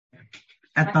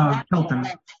at the Hilton.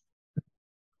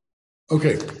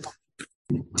 Okay.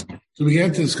 So we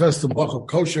began to discuss the block of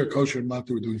kosher and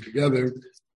matzah we're doing together.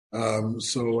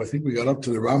 So I think we got up to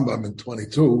the Rambam in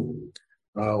 22.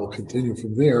 We'll continue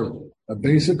from there.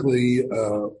 Basically,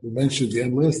 we mentioned at the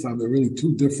end last time, there are really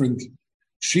two different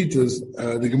shitas.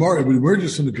 The Gemara, it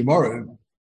emerges from the Gemara,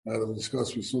 that we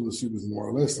discussed, we saw the shitas in the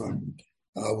Gemara last time.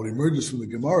 What emerges from the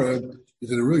Gemara is that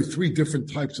there are really three different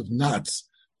types of knots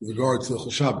with regard to the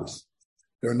Shabbos.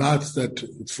 There are knots that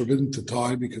it's forbidden to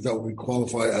tie because that would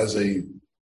qualify as as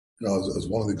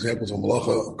one of the examples of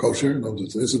malacha of kosher. In other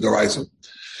words, it's a deraisa.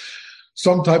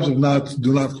 Some types of knots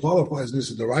do not qualify as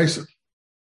nisa deraisa.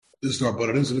 This is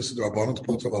Rabbanan, so this is Rabbanan, to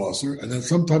put and then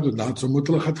some types of knots are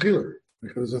mutal chatchila,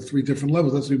 because there are three different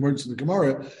levels. That's the emergence in the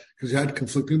Gemara, because you had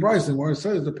conflicting rights. And where it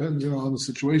says it depends, on the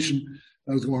situation.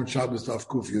 That was the Gemara in Shabbos Daf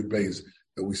Kuf Yud Beis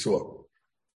that we saw.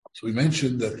 So we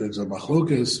mentioned that there's a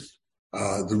machlokas,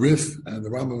 the Rif and the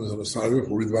Rambam is on the side of the Rif.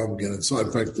 We'll read the Rambam again inside.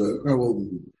 In fact, we'll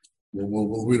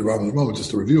read the Rambam in a moment just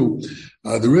to review.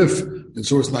 The Rif in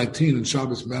source 19 in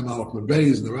Shabbos Mem Aleph Mem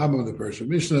Beis and the Rambam in the Parsha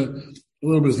Mishnah. A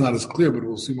little bit is not as clear, but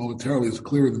we'll see momentarily it's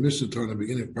clearer in the Mishnah Torah in the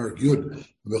beginning of Parak Yud of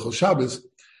Bechol Shabbos.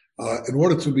 In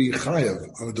order to be chayav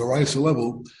on a doraisa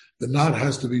level, the knot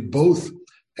has to be both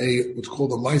what's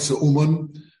called a maisa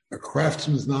uman, a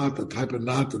craftsman's knot, the type of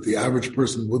knot that the average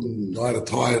person wouldn't know how to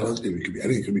tie. It could be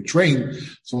anything, it could be trained.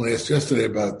 Someone asked yesterday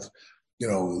about,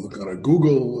 look on a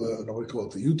Google, what do you call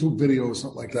it, the YouTube video or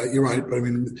something like that. You're right, but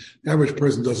the average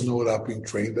person doesn't know without being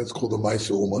trained. That's called a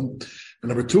maisa uman. And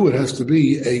number two, it has to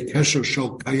be a kesher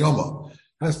shel kayama. It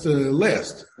has to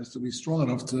last. It has to be strong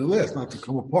enough to last, not to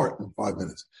come apart in 5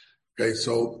 minutes. Okay,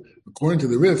 so according to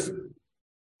the Rif,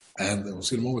 and we'll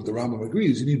see in a moment the Rambam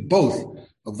agrees, you need both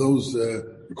of those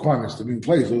requirements to be in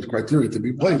place, those criteria to be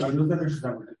in place.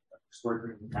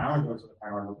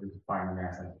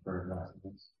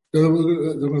 They're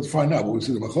going to find out, but we'll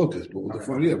see the machokas, but we'll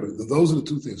define, but those are the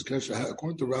two things. Kesher,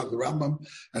 according to the Rambam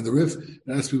and the Rif,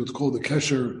 it has to be what's called the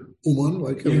Kesher Uman.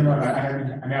 I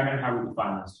meant how we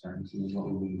define this term.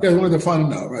 We're going to define it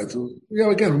now, right? So,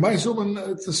 again, my Uman,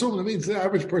 it's assuming it means the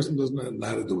average person doesn't know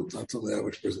how to do it. It's not something the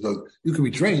average person does. You can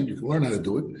be trained, you can learn how to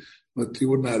do it, but you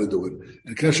wouldn't know how to do it.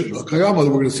 And Kesher Kayama,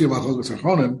 we're going to see about Chogas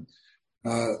Hachonim,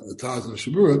 the Taz and the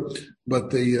Shabura, but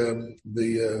the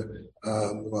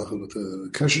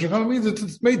Kesher Shechana means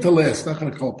it's made to last. It's not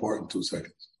going to come apart in 2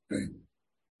 seconds. Okay,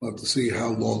 we'll have to see how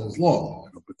long is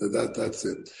long. But that's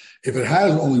it. If it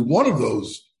has only one of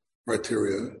those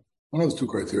criteria, one of those two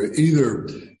criteria, either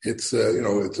it's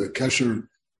it's a Kesher,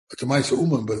 it's a Maisa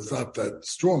Uman, but it's not that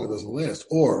strong, it doesn't last,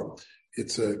 or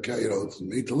it's it's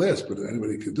made to last, but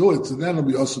anybody could do it. So then it'll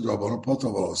be also Drabanan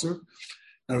Potav Aser.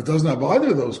 And if it doesn't have either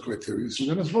of those criteria, so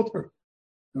then it's mutter.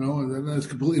 And then it's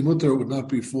completely mutter. It would not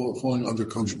be falling under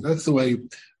kosher. That's the way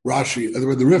Rashi, the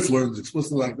way the Rif learns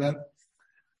explicitly like that.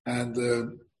 And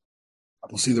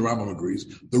we'll see the Rambam agrees.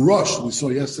 The Rosh, we saw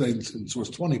yesterday in source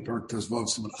 20, Parak Tezvav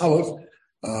Siman Aleph,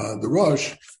 the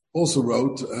Rosh also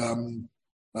wrote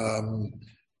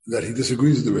that he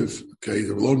disagrees with the Rif. Okay,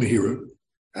 the Lo Nehira.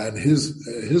 And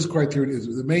his criteria is,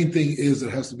 the main thing is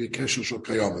it has to be a Kesher Shel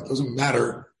Kayam. It doesn't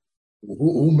matter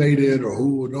who made it or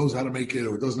who knows how to make it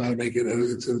or doesn't know how to make it.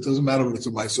 It doesn't matter if it's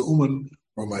a Maisa Uman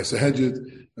or Maisa Hedjit.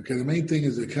 Okay, the main thing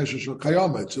is the Kesher Shel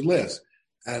Kayama. It should last.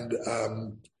 And,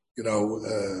 and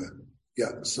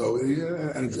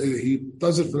he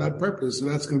does it for that purpose, and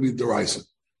that's going to be derisive,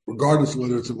 regardless of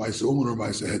whether it's a Maisa Uman or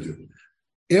Maisa Hedjit.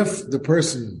 If the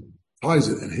person ties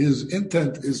it and his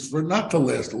intent is for not to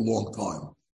last a long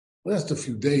time, last a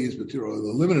few days, but a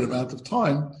limited amount of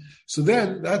time, so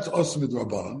then that's also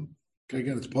midrabanan. Okay,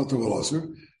 again, it's part of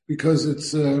al-asr because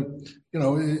it's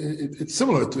it's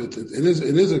similar to it. It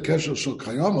is a kesher shel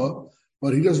kayama,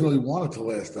 but he doesn't really want it to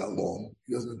last that long.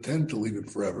 He doesn't intend to leave it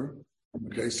forever.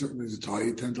 Okay, certainly as a tie,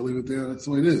 you tend to leave it there. That's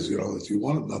the way it is. If you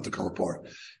want it not to come apart,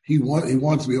 he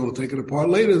wants to be able to take it apart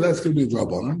later. That's going to be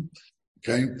drabanan.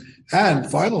 Okay, and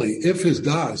finally, if his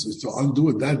das is to undo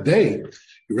it that day,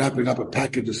 you're wrapping up a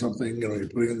package or something, you're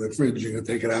putting it in the fridge, you're going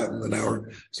to take it out in an hour,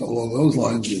 so along those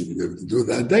lines, you do it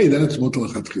that day, then it's mutal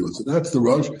chatchila. So that's the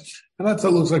Rosh, and that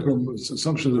looks like an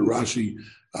assumption that Rashi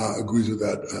agrees with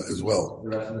that as well. The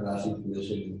rest of the Rashi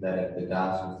position that if the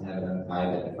das was never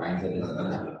untied, that defines it as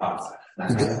untied.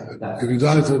 If you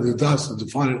die to the das to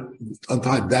define it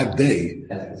untied that day,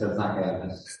 so it's not going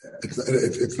to.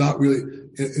 It's not really.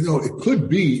 It could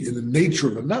be in the nature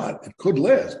of a knot. It could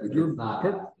last, but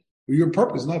your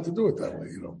purpose is not to do it that way.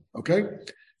 Okay.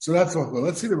 So that's all. Well,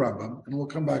 let's see the Rambam, and we'll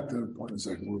come back to the point in a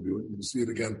second. We'll review it. We'll see it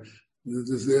again. We'll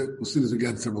see this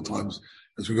again several times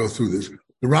as we go through this.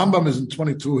 The Rambam is in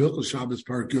 22 Hilchos Shabbos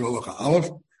Parak Yud Halacha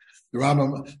Aleph. The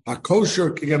Rambam, kosher,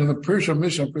 again, in the Persia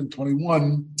Mishnah, print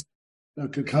 21,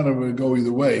 could kind of go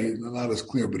either way, not as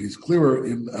clear, but he's clearer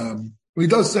in, he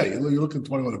does say, you look in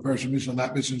 21, the Persia Mishnah,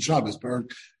 not Mishnah Shabbos, the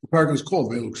parak is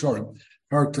called Ve'eluk Shorim,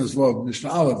 parak Tezvav, Mishnah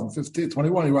Aleph, in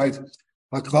 21, he writes,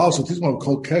 so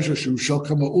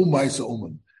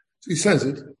he says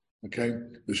it, okay.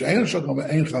 It doesn't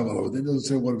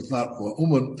say what if it's not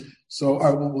uman. So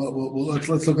all right,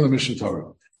 let's look at the Mishnah Torah.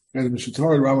 Okay, the Mishnah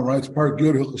Torah, the Rambam writes, Parak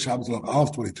Yud Hilchos Shabbos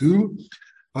Alef 22.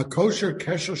 Hakosher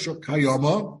kesher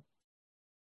shokayama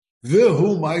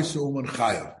v'hu ma'isa uman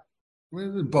chayav.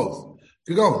 Both.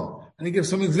 Keep going, and he gives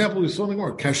some examples. We saw in the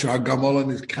Gemara, kesher hagamal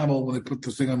and his camel when they put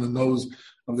this thing on the nose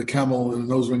of the camel, in the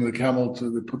nose ring of the camel,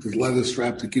 they put this leather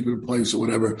strap to keep it in place or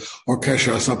whatever. Or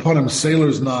kesher asaponim,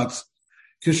 sailor's knots.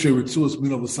 Kishrei ritzuas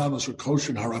min of l'sanos or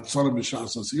kosher haratzonim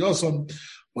b'shas asiyosam.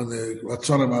 When the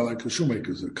ratzonim are like the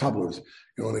shoemakers, the cobblers,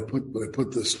 when they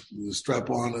put the strap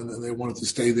on and they want it to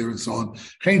stay there and so on.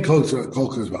 Chein kolker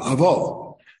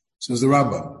avol, says the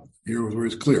Rambam. Here where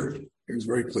it's clear. Here's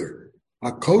very clear.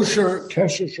 A kosher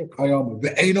kesher shekayam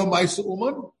ve'eno ma'isa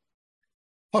uman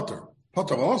potter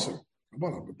also.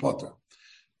 Potter.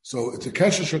 So it's a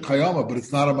kesher shekayama, but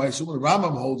it's not a ma'isa uman. The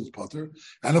Rambam holds it's potter,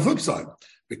 and the flip side,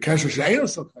 the kesher she'eno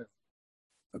shekayama.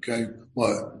 Okay,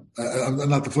 well,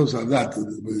 not the flip side of that.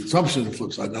 The assumption is the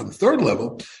flip side. Now the third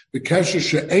level, the kesher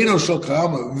she'eno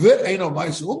shekayama ve'eno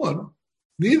ma'isa uman,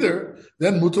 neither.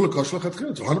 Then mutar l'kosher l'chatchil.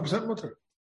 It's 100% mutar.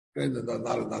 Okay,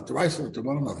 not the rice, not the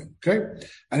bottom, nothing. Okay,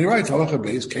 and he writes halacha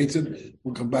beis kated.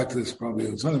 We'll come back to this probably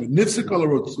on Sunday. Nifsika lo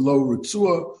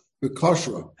ritzua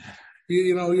v'koshra.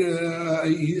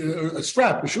 A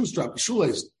strap, a shoe strap, a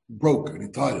shoelace broke and he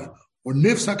tied it. Or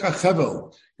nifsaka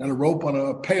chevel, he had a rope on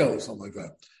a pail or something like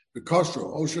that. The koshra,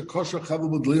 osha kosher chevel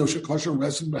b'dli, osha kosher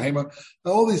resting behema.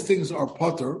 All these things are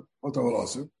potter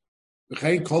also. The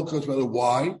chein kolkos by the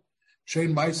Y,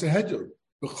 shein ma'isa hedger.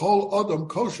 The chol adam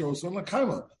kosher osan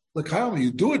l'kaima. L'kaima,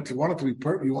 you do it. You want it to be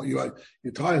permanent.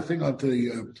 You tie a thing onto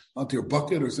your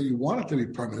bucket, or so you want it to be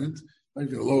permanent. You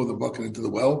can lower the bucket into the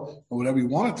well or whatever you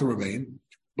want it to remain,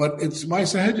 but it's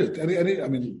ma'isa hedget. I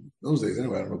mean, those days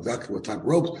anyway. I don't know exactly what type of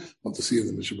ropes. I'll have to see if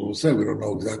the Mishnah will say. We don't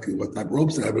know exactly what type of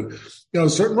ropes they have, but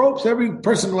certain ropes every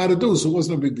person knew how to do, so it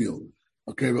wasn't a big deal.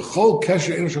 Okay, the chol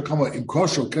kesher enosh hakama in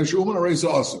kosher kesher uman areza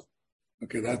also.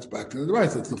 Okay, that's back to the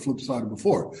right. That's the flip side of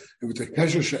before. If it's a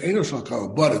kesher she'enosh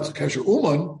hakama, but it's a kesher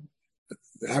uman,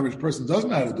 the average person doesn't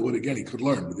know how to do it. Again, he could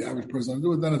learn, but the average person doesn't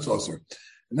do it. Then it's also.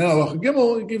 And then Allah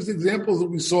Gimel, he gives examples that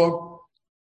we saw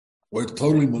where it's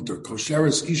totally mutter.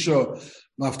 Kosheres isha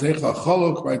maftecha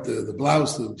cholok, right? The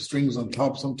blouse, the strings on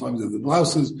top, sometimes the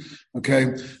blouses. Okay.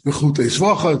 V'chutei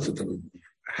svacha, it's a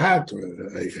hat or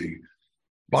a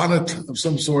bonnet of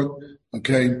some sort.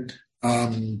 Okay.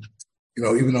 Even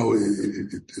though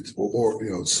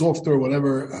it's softer or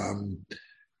whatever,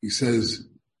 he says,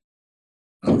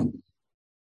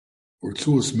 or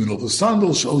tuas min of the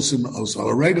sandals, osim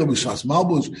osal regel b'shas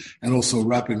malbush, and also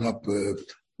wrapping up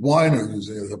wine or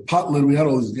using a pot lid. We had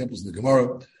all these examples in the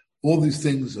Gemara. All these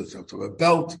things, a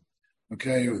belt,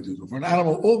 okay, or for an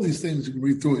animal. All these things you can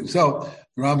read through it yourself.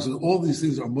 The Ram says all these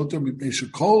things are mutar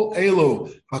b'shekol elo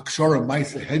hakshara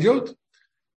ma'isa hedjot.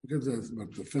 Because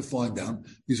the fifth line down,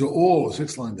 these are all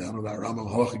sixth line down of that Rambam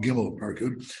Halacha Gimel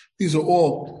Parakut. These are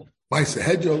all ma'isa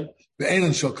hedjot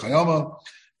ve'enan shel kayama.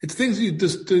 It's things you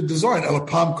just design.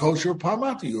 Elapam kosher,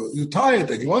 pamati. You tie it,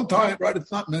 and you untie it, right?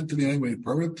 It's not meant to be anyway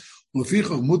permanent.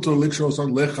 Completely mutter.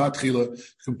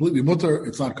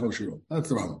 It's not kosher. That's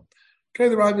the Rambam. Okay,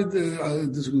 the Rambam.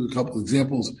 This is a couple of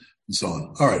examples and so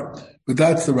on. All right, but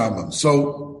that's the Rambam.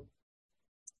 So,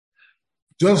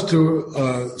 just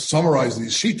to summarize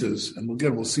these shitas, and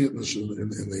we'll see it in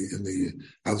the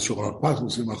how the Shulchan Aruch,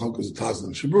 we'll see Machokas Taz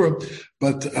and Shabura.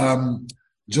 But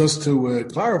just to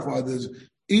clarify, there's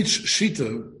each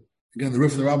shita, again, the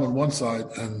Rif and the Rambam on one side,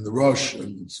 and the Rosh,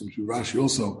 and some Rashi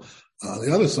also, on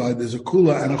the other side, there's a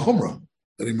Kula and a Chumrah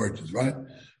that emerges, right?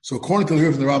 So according to the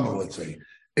Rif and the Rambam, let's say,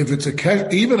 if it's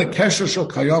even a Kesher Shel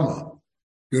Kayama,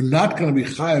 you're not going to be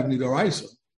Chayav Nidoraisa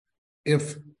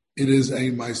if it is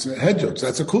a Maisa Hedjot. So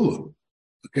that's a Kula.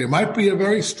 Okay, it might be a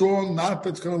very strong knot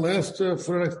that's going to last for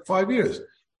the next 5 years.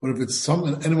 But if it's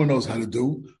something anyone knows how to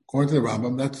do, according to the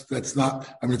Rambam, that's not.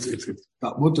 I mean, it's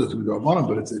not mutter to be Rabbanan,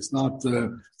 but it's not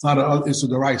it's a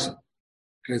deraisa.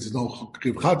 Okay, it's no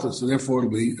chivchata, so therefore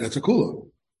that's a kula.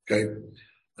 Okay.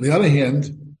 On the other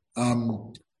hand,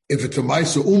 if it's a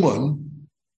ma'isa uman,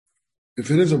 if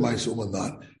it is a ma'isa uman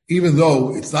knot, even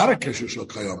though it's not a kesher shel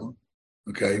kayama,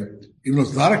 okay, even though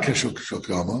it's not a kesher shel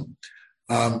kayama,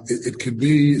 it can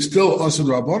be still asad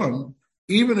Rabbanan,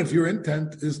 even if your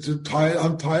intent is to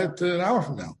untie it an hour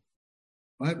from now.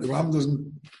 Right? The Ram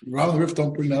and the Rif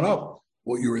don't bring that up,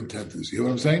 what your intent is. You hear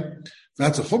what I'm saying?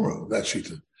 That's a chumrah, that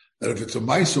shita. That if it's a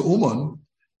Maisa Uman,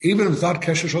 even if it's not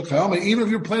Kesher Shal Kayama, even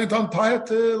if you're planning to untie it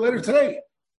later today,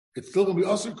 it's still going to be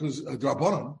usher because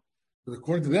Drabanan. But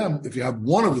according to them, if you have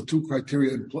one of the two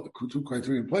criteria in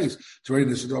place, it's already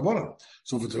this Drabanan.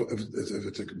 So if it's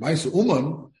a Maisa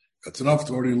Uman, that's enough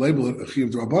to already label it a Chiv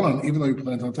Drabanan, even though you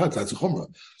plan to untie it. That's a chumrah.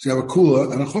 So you have a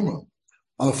Kula and a chumrah.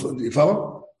 You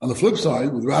follow? On the flip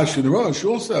side, with Rashi and Rosh,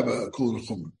 you also have a Kula and a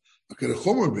chumrah. Okay, the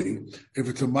chumrah would be if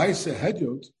it's a Maisa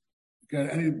Hedyot.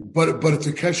 But it's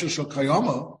a Kesher Shal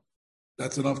Kayama,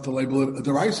 that's enough to label it a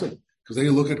deraisa. Because then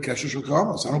you look at Kesher Shal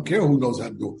Kayama. So I don't care who knows how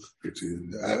to do it.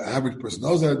 The average person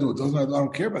knows how to do it, doesn't. I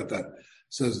don't care about that.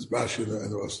 Says Rashi and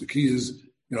the Rosh. The key is,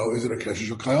 is it a Kesher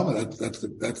Shal Kayama? That's the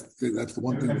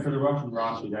one thing. And for the Rosh and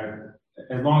Rashi, that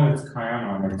as long as it's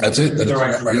Kayama, that's it. There's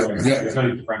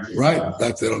no differentiation. Right.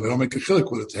 They don't make a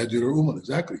chilik with it's Hedjid or Uman.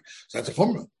 Exactly. So that's a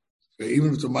chumrah.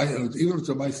 Even if it's a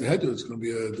Maisa Hedjid, it's going to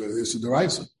be a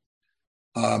deraisa.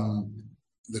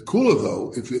 The Kula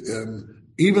though, if it,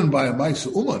 even by a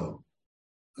Maisa Uman,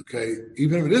 okay,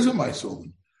 even if it is a Maisa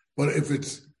Uman, but if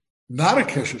it's not a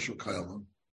Kesher Shal Kayama,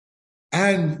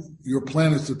 and your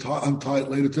plan is to untie it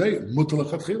later today, Mutar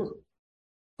L'Chatchila.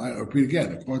 I repeat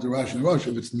again, according to Rashi and Rosh,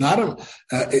 if it's not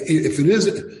if it is,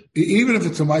 even if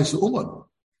it's a Maisa Uman,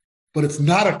 but it's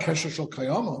not a Kesher Shal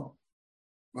Kayama,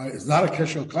 right? It's not a Kesher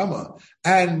Shal Kayama,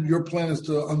 and your plan is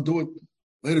to undo it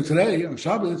later today on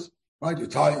Shabbos. Right, you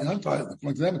tie it, untie it.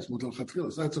 According to them, it's mutal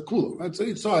chatchila. So that's a kula. Right, so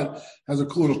each side has a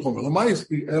kula and a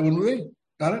chumrah.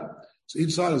 Got it? So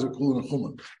each side has a kula and a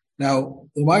chumrah. Now,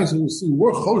 the Lamais, you see,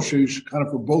 we're choshesh kind of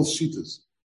for both shitas.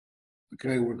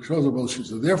 Okay, we're choshesh for both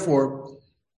shitas. Therefore,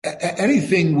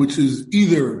 anything which is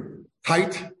either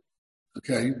tight,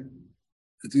 okay,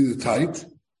 it's either tight,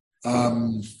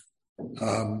 meaning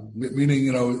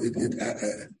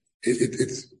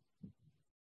it's.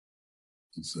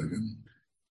 1 second.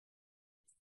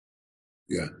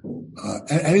 Yeah.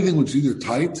 Anything which is either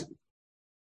tight,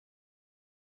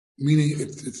 meaning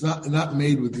it's not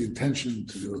made with the intention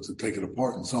to take it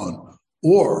apart and so on,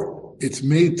 or it's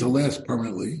made to last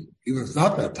permanently, even if it's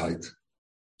not that tight,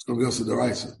 it's going to be also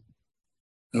deraisa.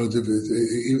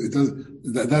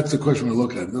 That's the question we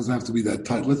look at. It doesn't have to be that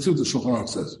tight. Let's see what the Shulchan Aruch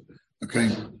says. Okay.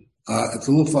 It's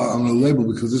a little far. I'm going to label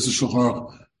because this is Shulchan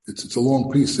Aruch. It's a long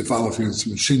piece. They follow here. It's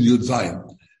Shin Yud Zayin.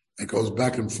 It goes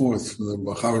back and forth from the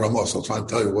Mechaber Ramah. So I'll try and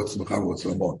tell you what's the Mechaber, what's the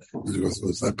Ramah.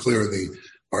 It's not clear in the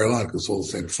Bar-Ilan because it's all the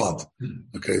same font.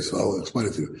 Okay, so I'll explain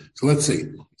it to you. So let's see.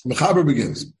 Mechaber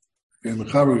begins. Okay,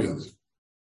 Mechaber begins.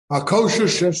 HaKosher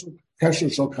Kesher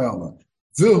Shal Kayama.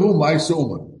 Vihu Maisa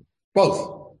Uman. Both.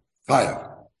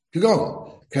 Chaya. Keep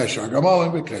going. Kesher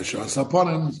Gamalim, Kesher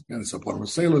Saponim, and Saponim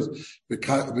sailors,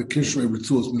 Bekishrei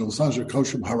Ritzuos Minol Sanjay,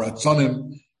 Koshim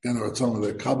Haratzonim, and the Ratzonim,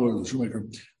 the cobbler, the shoemaker.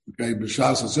 Okay,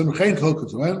 B'shas Hasim, Chein Chol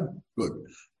good.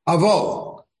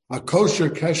 Avol, HaKosher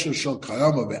Kesher Shal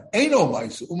Kayama, Ve'eno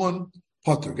Maisa Uman,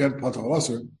 Potter, again, Potter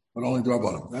Alasser, but only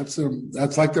Drabanim.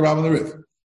 That's like the Ram and the Rif.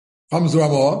 Comes the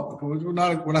Ramah,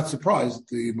 we're not surprised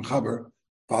the Mechaber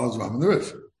follows Ram and the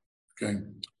Rif. Okay.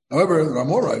 However, the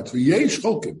Ramah writes, V'yesh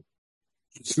Cholkim,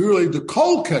 it's really the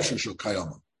Kol Kesher Shal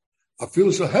Kayama,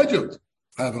 Afil Shal Hedjot,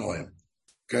 Chayav and Olam.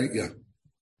 Okay, yeah.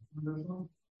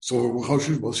 So we're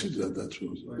Choshesh, well, she did that, that's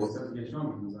true.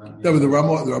 Yeah, but the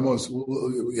Ramah is,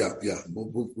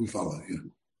 we follow it,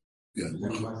 yeah. I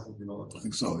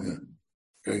think so, yeah.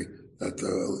 Okay,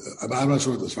 I'm not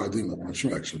sure what the Sfardim, I'm not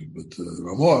sure actually, but the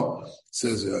Ramah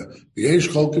says, V'yesh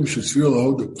Cholkim Shetzvir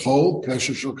Lo, the Kol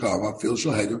Kesher Shal Kayama, Afil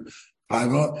Shal Hedjot.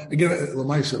 Again,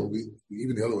 Lamai said will be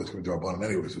even the other way is going to drop on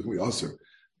anyway, so it's going to be usher,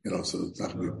 so it's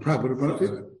not going to be proud. But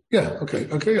okay,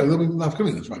 yeah, then we not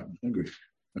coming. That's right. I agree.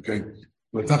 Okay,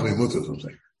 but it's not going to be mutter. That's what I'm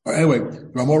saying. All right, anyway,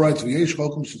 Ramah writes, "V'yesh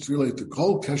Cholkum should relate to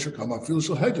Kol Kesher Kama Fil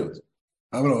Shel Hedjot."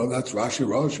 I don't know. That's Rashi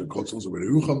Rosh. Or Kotz also Ben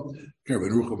Yerucham. Ben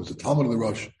Yerucham is the Talmud of the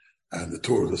Rosh, and the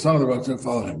Torah is the son of the Rosh. They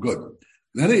follow him. Good. And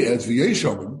then he adds V'yesh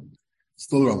Omen,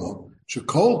 still Ramah.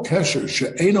 Shekol Kesher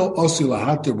she'eno osi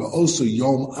lahater ba'osi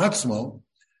yom atzmo,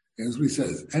 as we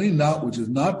says, any knot which is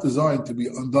not designed to be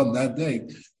undone that day,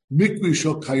 mikri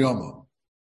shel kayama.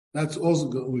 That's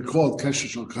also we call it Kesher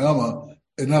shel kayama,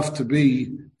 enough to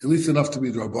be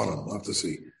drabanan. We'll have to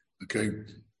see. Okay.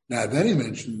 Now then he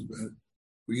mentions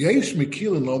yesh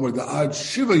mikilin lomer da'ad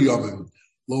shiva yomim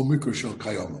lo mikri shel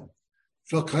kayama.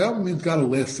 Shel kayama means got to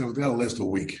last a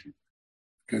week.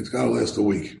 Okay, it's got to last a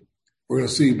week. We're going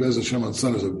to see Bez Hashem on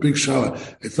Sunday. It's a big shala.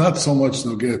 It's not so much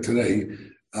Nogea today.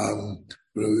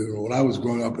 But when I was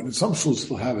growing up, and some schools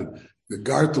still have it, the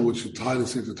gartel which you tie the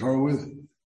Sefer Torah with.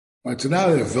 Right, so now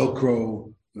they have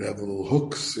Velcro They have the little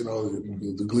hooks, you can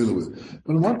do the glila with.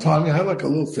 But at one time, you had like a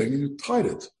little thing and you tied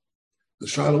it. The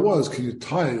shaila was, can you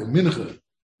tie a mincha,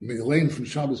 a lane from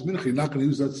Shabbos mincha? You're not going to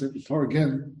use that same guitar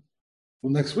again till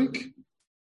next week.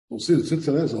 We'll see. The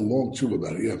Tzitza has a long tube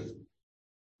about it, yeah.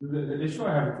 The issue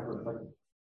I have with the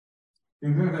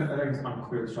thing that I think is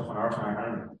unclear stuff on our side, I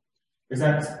don't know, is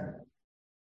that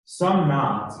some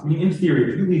knots, in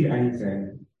theory, if you leave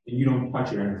anything and you don't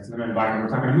touch it and it's in an environment,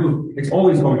 it's not going to move, it's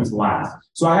always going to last.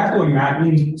 So I have to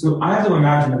imagine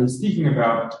that he's speaking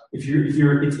about if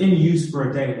it's in use for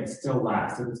a day and it still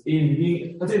lasts. If it's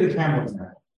let's say the camel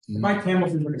example. If my camel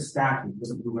feels like a statue, it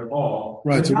doesn't move at all.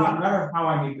 Right. It's not matter how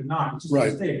I make the knot, it's just a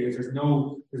mistake because there's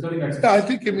nothing that's. Yeah, I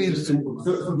think it means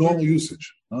normal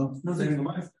usage. Huh?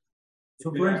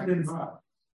 So for instance,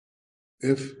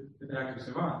 if it actually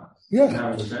survives.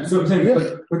 Yeah. So I'm saying,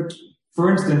 but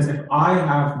for instance, if I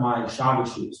have my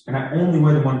Shabbos shoes and I only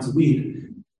wear them once a week,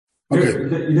 they're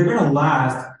going to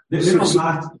last. They're going to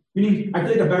last. Meaning, I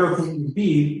think a better thing would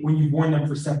be when you've worn them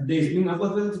for 7 days. Meaning,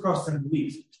 let's across 7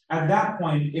 weeks. At that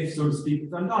point, if so to speak,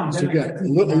 it's undone. So again, a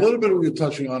little bit of what you're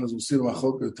touching on is we'll see the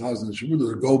Machloka, Taz, and the Shemud.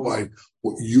 Does it go by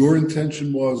what your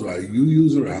intention was, or how you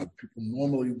use it, or how people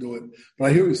normally do it? But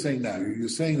I hear what you're saying now. You're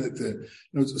saying that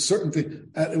it's a certain thing.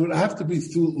 It would have to be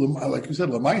through, like you said,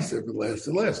 Lamaisa. If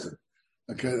it lasted.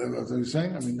 Okay, that's what you're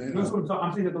saying? I'm saying that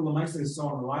the Lamaisa is so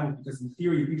unreliable because in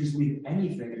theory, if you just leave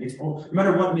anything, no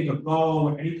matter what, make a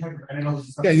bow, any type of,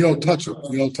 you don't touch it.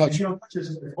 You don't touch it.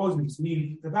 It's always going to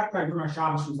mean the fact that I wear my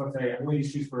Shabbos shoes, let's say, I wear these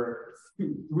shoes for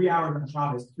 3 hours on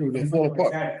Shabbos, they fall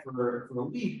apart for a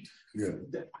week. Yeah.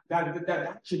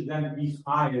 That should then be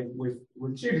high with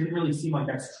shit. It doesn't really seem like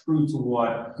that's true to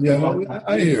what. Yeah,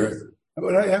 I hear it.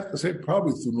 But I have to say,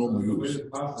 probably through normal use.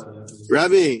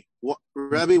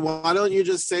 Rabbi, why don't you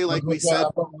just say like we said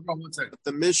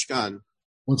the Mishkan?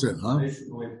 What's it, huh?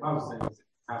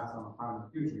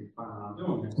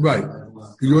 Right.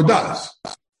 You're a das.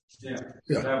 Yeah.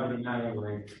 Yeah. That would be not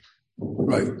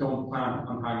right. Don't plan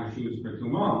on tying your shoes for 2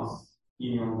 months,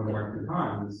 even when we're working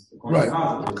times. Right.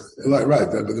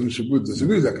 Right. But the Mishabud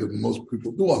disagrees that because most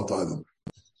people do untie them.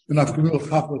 You're not going to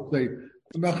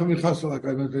say, like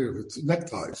I mentioned, it's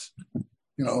neckties.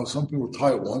 Some people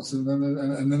tie it once and then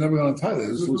they're never going to tie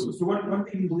it. So one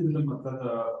thing you believe that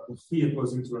the fiat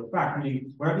goes into effect,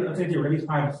 meaning let's say they already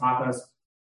tied the chatas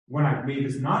when I made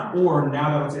this knot, or now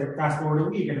that let's say fast forward a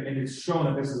week and it's shown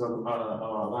that this is a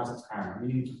last time.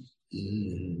 Meaning,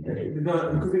 because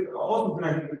ultimately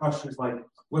I think the question is like,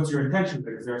 what's your intention?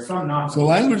 Because there are some knots. So the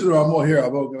language that are more here,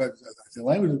 the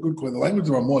language is a good question. The language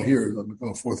that are more here is on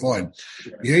the fourth line.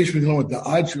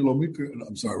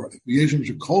 I'm sorry.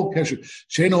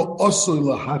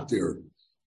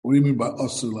 What do you mean by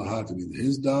osu lahatir?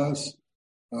 His das?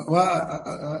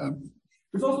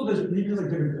 There's also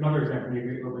another example, maybe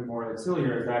a little bit more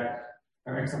sillier, is that,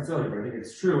 it's not silly, but I think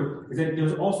it's true, is that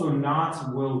there's also knots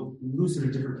will loosen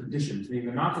in different conditions. Meaning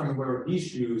the knots I'm going to wear with these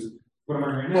shoes, what I'm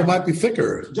wearing right now. It might be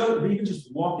thicker. Even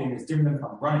just walking is different than if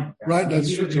I'm running. Right,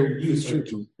 that's true too.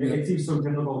 It seems so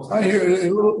difficult. I hear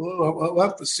it. We'll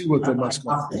have to see what the must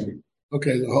be.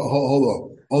 Okay,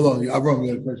 hold on. Avram,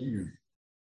 you got a question here.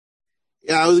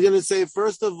 Yeah, I was going to say,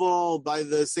 first of all, by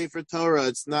the Sefer Torah,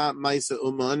 it's not Maisa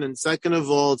Uman. And second of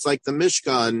all, it's like the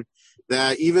Mishkan,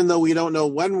 that even though we don't know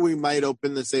when we might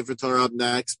open the Sefer Torah up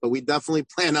next, but we definitely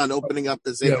plan on opening up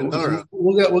the Sefer Torah.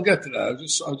 We'll get to that. I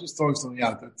was just throwing something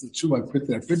out. That's the true. I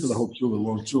printed the whole true, the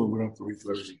long true. We don't have to read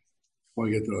through everything before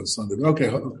we get to it on Sunday. But okay,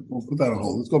 we'll put that on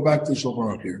hold. Let's go back to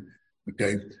Shulchan Aruch here.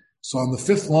 Okay, so on the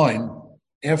 5th line,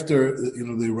 after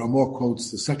the Ramah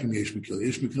quotes the second Yesh Mikil.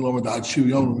 Yesh Mikil over the Adshiv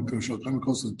Yom Mikil coming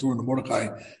close to the Torah and the Mordechai,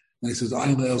 and he says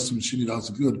Ayin Le'elsim Shini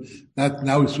Dalsim Good. That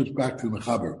now we switch back to the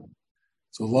Mechaber.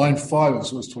 So line 5 of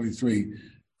source 23, in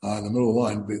the middle of the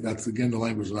line, that's again the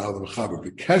language of the Mechaber.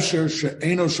 The Kesher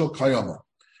She'eno Shel Kayama.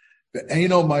 The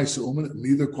Eino Ma'isa Uman,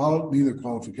 neither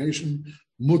qualification.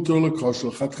 Mutar L'Kosher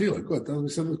Chatchila. Good. We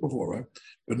said this before, right?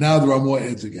 But now the Ramah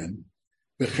adds again.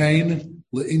 B'chein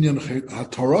le'inyan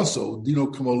hataraso dino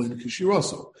kamolin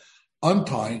kishiroso.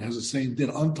 Untying has the same din.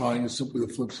 Untying is simply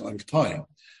the flip side of tying.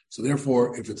 So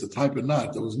therefore, if it's a type of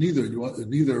knot that was neither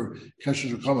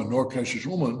keshesh ukama nor keshesh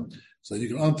uman, so you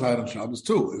can untie it on Shabbos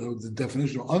too. The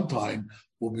definition of untying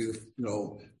will be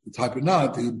the type of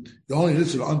knot. The only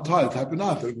nisser to untie the type of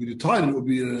knot that if you tied it would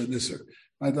be a nisser.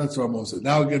 Right? That's what I'm going to say.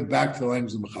 Now again, back to the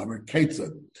language of Mechaber.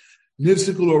 Ketzad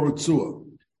nivsikul or ritzua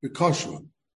b'kashra.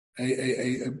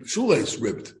 A shoelace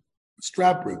ripped, a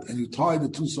strap ripped, and you tie the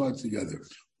two sides together.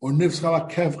 Or nifskala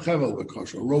kev chevel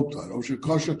b'kosher, a rope tie. Or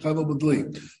shekosher chevel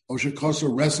b'dli. Or shekosher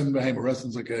resin behem. A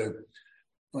resin's like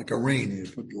a rein. You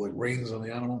put like reins on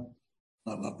the animal.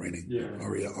 not raining. Yeah.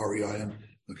 R-E-I-N.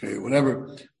 Okay,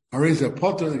 whatever. Hareza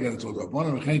Potter, again, it's all about one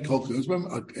of the Chain Kol Kuzbam,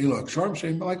 Elo Aksharm,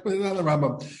 Shem, like the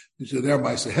Rambam. You say there,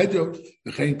 Maisa Hedjo,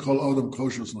 the Chain Kol Odom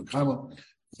Koshos Nakama,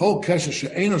 Whole Kesher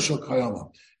She'eno Shel Kayama,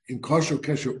 in Kosher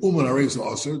Kesher Uman Hareza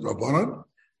Aser, Rabbanan,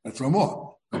 that's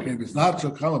Ramah. Okay, if it's not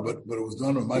Shel Kayama, but it was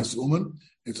done on Maisa Uman,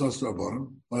 it's also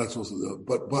Rabbanan. Well, that's also the,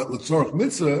 but L'tzorach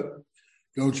Mitzvah,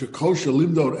 going to Kosher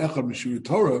Limdod Echad Mishuri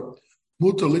Torah,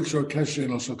 Muta Likshor Kesher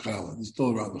Eno Shel Kayama. It's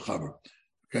still around the Chaber.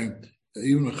 Okay.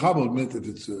 Even the Chabad admit if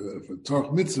it's for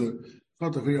Torah Mitzvah, it's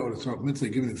not to figure out what a Torah Mitzvah.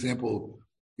 Give an example,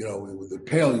 with the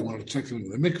pail, you want to check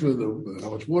something in the mikveh,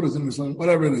 how much water is in it,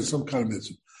 whatever it is, some kind of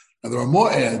mitzvah. Now there are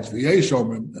more ads, V'yesh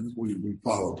Omrim, and we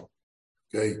followed.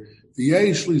 Okay,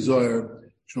 V'yesh Li Zoyer,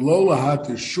 Shelo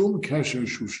Lahat Shum Kesher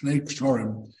Shu Shnei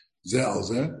Kshorim Zeh Al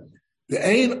Zeh, the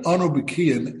Ein Anu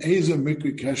B'kiyin Eze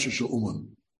Mikri Kesher Shel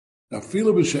Uman. Now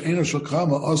Fila B'She'ena Shel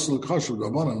Kama Osel Kosher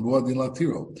Rabbanan V'Adin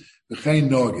Latiro V'Chein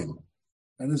Nogin.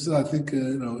 And this is, I think,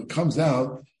 it comes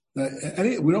out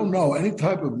that we don't know any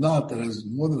type of knot that has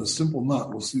more than a simple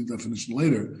knot. We'll see the definition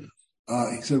later.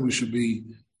 He said we should be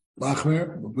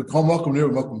machmer, but call makom near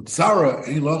makom tzara,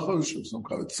 any lachos, or some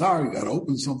kind of tzara. You got to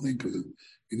open something because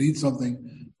you need something.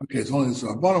 Okay, it's only this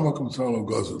bottom makom tzara lo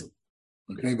gozu.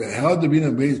 Okay, but how to be in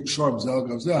a beis sharp zel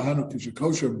gavzeh hanu kisha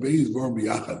kosher beis gorm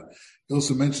biyachad. He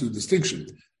also mentioned the distinction.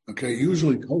 Okay,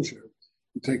 usually kosher,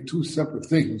 you take two separate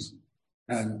things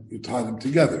and you tie them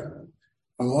together.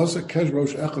 Against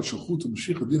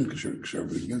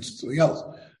something else.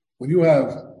 When you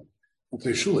have, let's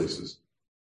say, shoelaces,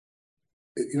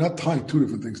 you're not tying two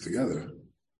different things together.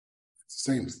 It's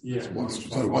the same. It's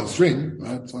one string,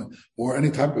 right? Or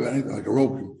any type of like a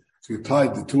rope. So you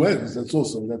tied the two ends. That's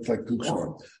like too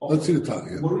short. Let's see the tie.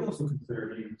 Yeah. What do we also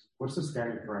consider? What's the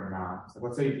standard for a knot?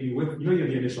 Let's say you have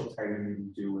the initial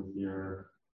tightening you do with your.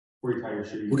 Where you tie your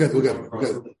shoe. We'll get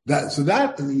that. So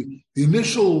that the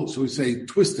initial, so we say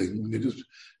twisting.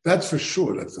 That's for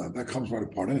sure. That comes right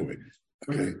apart anyway.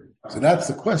 Okay. So that's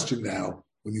the question now.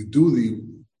 When you do the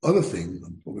other thing,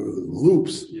 the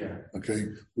loops. Yeah. Okay,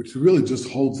 which really just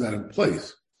holds that in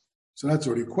place. So that's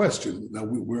already a question. Now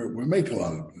we're making a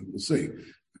lot of it. We'll see.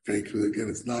 Okay, because again,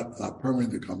 it's not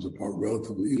permanent. It comes apart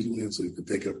relatively easily, and so you can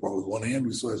take it apart with one hand.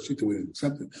 We saw that sheet, we didn't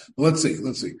accept it. But let's see.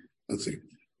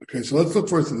 Okay, so let's look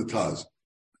first at the Taz.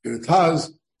 Okay, the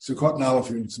Taz, Sukkot Nalef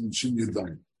in Shin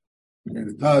Yudam. Okay,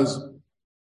 the Taz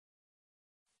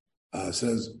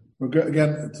says, again,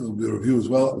 it will be a review as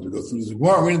well as we go through the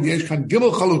Gemara. We're reading the Eshkan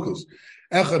Gimel Chalukas.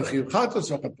 Echad Chiyuv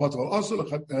Chatos, Echad Potel Osel,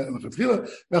 Echad Chila,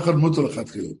 Echad Mutter Echad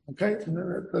Chila. Okay,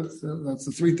 that's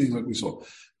the three things like we saw.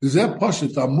 Zeh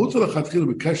Pashit, Mutter Echad Chila,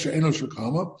 B'Kesha Eno Shel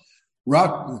Kayama.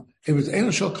 If it's Eno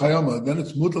Shel Kayama, then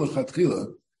it's Mutter Echad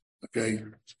Chila. Okay,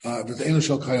 but the Eno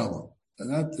Shel Kayama, and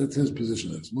that's his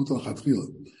position. It's Mutal Chatchila.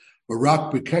 But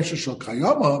Rak B'Kesher Shel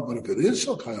Kayama, but if it is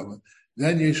Shel Kayama,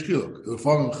 then Yesh Chiluk. The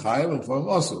form Chayav and the form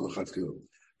also L'Chatchila.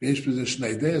 Yesh position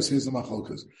Neideas. Here's the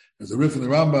Machalkas. There's a riff in the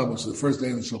Rambam, which is the first day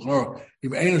in the Shulchan Aruch.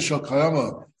 Im Eno Shel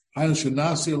Kayama, Hainu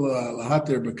Shenasi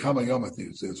Lahater B'Kama Yom. I think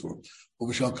it stands for.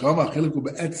 Over Shel Kayama Chiluku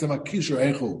Be'etzem Akisher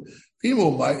Eichu.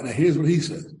 Dimo Mai. Now here's what he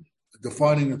says,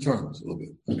 defining the terms a little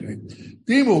bit. Okay,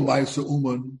 Dimo Mai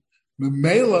Seuman.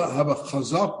 Memela have a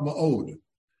chazak ma'od.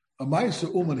 A ma'aser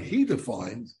uman, he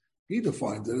defines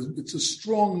that it's a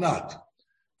strong knot.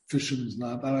 Fisherman's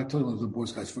knot. And I told you, the Boy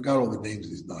Scouts, forgot all the names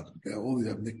of these knots. Okay, all these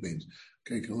have nicknames.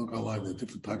 Okay, you can look online. There are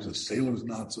different types of sailors'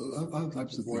 knots, other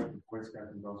types of things. Boy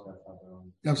Scouts and Girl Scouts have their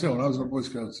own. Yeah, I'm saying when I was in Boy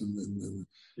Scouts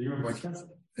you were in Boy Scouts?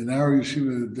 In our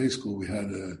yeshiva day school, we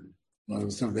had when I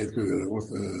was 7th, 8th grade, an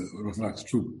Orthodox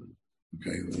troop.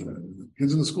 Okay,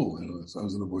 kids in the school. So I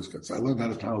was in the Boy Scouts. So I learned how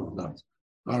to tie the knots.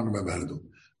 I don't remember how to do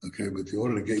it. Okay, but in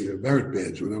order to get your merit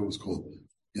badge, whatever it was called,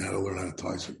 you had to learn how to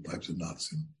tie certain types of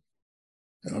knots.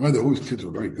 And I remember all these kids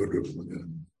were very good with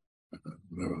them.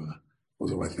 Whatever,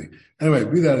 wasn't my thing. Anyway,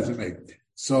 be that as it may.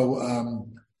 So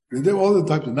they all the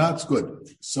types of knots,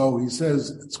 good. So he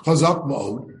says it's chazak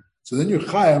ma'od. So then you're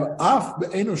chayav af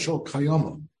be'eno shel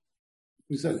kayama.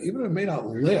 He said even if it may not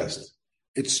last,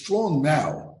 it's strong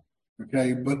now.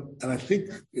 Okay, and I think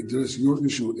there's your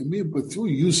issue. But through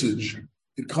usage,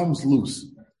 it comes loose.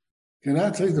 Okay,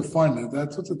 that's how you define it.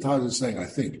 That's what the Taj is saying, I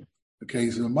think. Okay,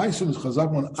 so the Ma'asim is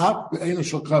Chazak Mon Ap Be'ena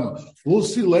Shel Kayama. We'll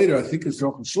see later, I think it's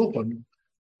Rochel Shulchan,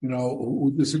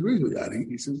 who disagrees with that.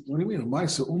 He says, what do you mean? A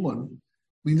Ma'aseh Uman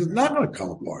means it's not going to come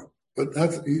apart. But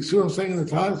you see what I'm saying in the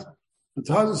Taj? The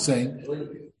Taj is saying,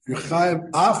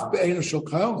 Yechayev Af Be'ena Shel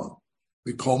Kayama.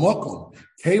 We call Mokom.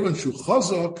 Kavan Shu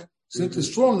Chazak. Since it's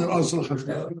strong, then also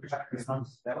that would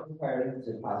require him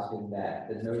to postulate that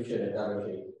the notion of double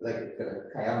shape, like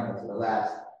the kayama to the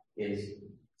last, is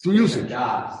through usage.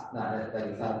 Jobs, not like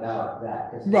it's not about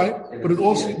that. Right, but it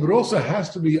also has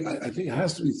to be. I think it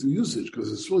has to be through usage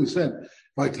because it's really said.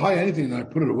 If I tie anything and I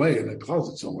put it away in a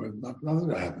closet somewhere, nothing's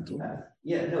gonna happen to it.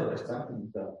 Yeah, no, but some things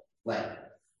don't. Like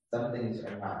some things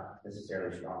are not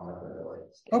necessarily strong enough that they're like.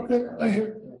 Okay, I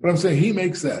hear. But I'm saying he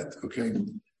makes that. Okay.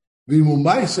 The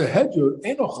mumaisa hedger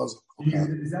ain't no chazak.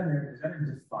 Is that in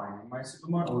defining Maisa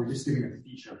Uman, or just giving a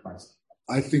feature of Maisa?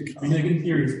 I think. I mean, like in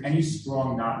theory, is any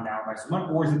strong not now Maisa Uman,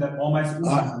 or is it that all Maisa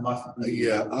Uman must be?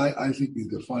 Yeah, I think he's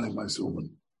defining Maisa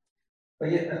Uman.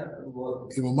 But yeah,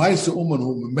 If a Maisa Uman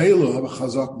who Mela have a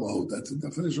chazak mode, that's the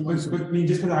definition of Maisa. But I mean,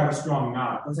 just because I have a strong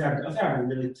knot, let's say I have a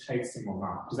really tight single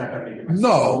knot, does that make it?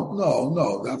 No.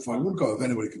 That fine. Wouldn't go if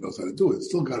anybody can knows how to do it. It's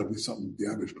still got to be something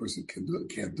the average person can't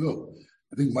do.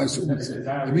 I think Maisa Uman.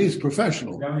 It means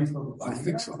professional. I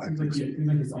think so. I think so. It seems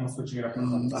like he's almost switching it up.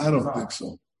 I don't think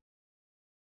so.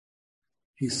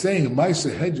 He's saying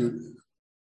Maisa Hedger.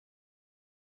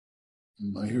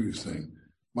 I hear you saying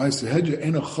Maisa Hedger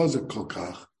ain't a chazak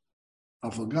kolkach.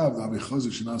 Afagav that be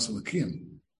chazak shenas alakim.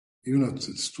 Even though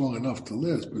it's strong enough to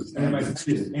last, but it's not.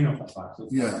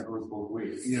 Yeah, it goes both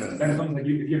ways. Yeah. Then it's almost like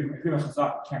if you have a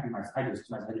chazak, it can't be Maisa Hedger.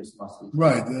 Maisa Hedger must be.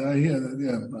 Right. I hear that.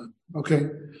 Yeah. Okay.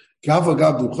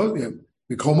 Afagav do chazak.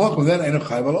 The komach then ain't a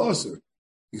chayv al aser.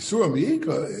 Yisur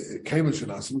miika came in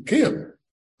shenas alakim.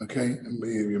 Okay,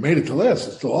 you made it to last.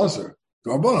 It's still aser.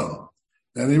 Rabbanan.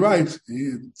 Then he writes.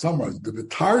 He summarizes the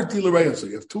vitarti l'reya. So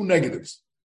you have two negatives: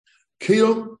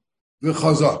 kiyum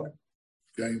v'chazak.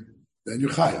 Okay, then you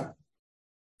chayav.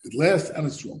 It lasts and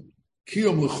it's strong.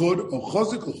 Kiyum l'chud or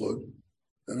chazak l'chud.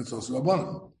 Then it's also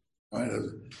rabbanan. Right,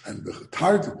 and the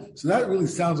vitarti. So that really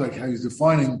sounds like how he's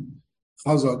defining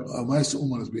chazak Maisa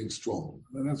Uman as being strong.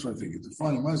 And that's what I think. He's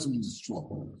defining Maisa Uman as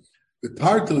strong. The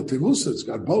tartil tevusa, it's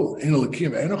got both.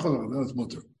 That's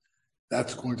mutter.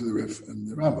 That's according to the Rif and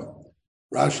the Rambam.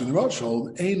 Rashi and the Rosh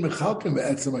hold ein mechalkim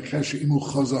be'etzem akesha imu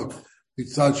chazak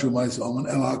mitzad shu Maisa Uman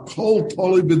el hakol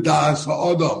toli b'das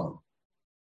ha'adam.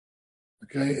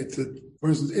 Okay, it's a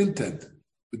person's intent.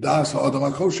 B'das ha'adam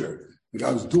ha'kosher. The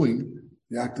guy was doing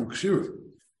the act of kshira.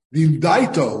 The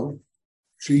daito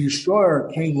she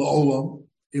yishor came la'olam.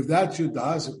 If that's your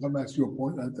das, if come back to your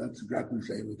point, that's exactly the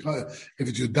same. If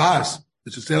it's your das,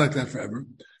 it should stay like that forever.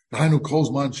 Behind who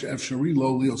calls man shefshari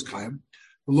lo lios kaim.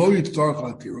 Lo yitzarach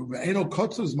atiru. Ve'eno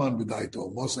kotzes man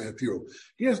b'daito mosay atiru.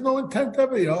 He has no intent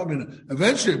ever. I mean,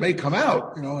 eventually it may come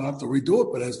out, and have to redo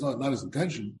it, but it's not his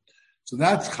intention. So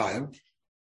that's chayim.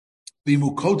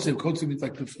 V'imu kotzev. Kotzev means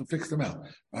like to fix them out,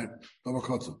 right? Davar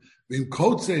kotzev. V'im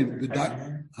kotzev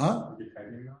b'daito. Huh?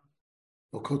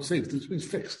 Well, kotzev. This means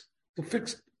fixed. The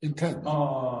fixed intent.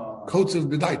 Kotzev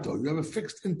b'daito. You have a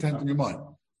fixed intent in your mind.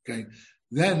 Okay.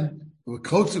 Then with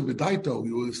kotzev b'daito,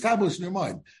 you will establish in your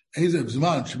mind. Ezev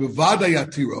zman shebevada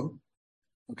yatiro.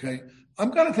 Okay.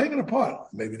 I'm going to take it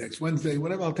apart. Maybe next Wednesday,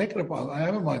 whatever. I'll take it apart. I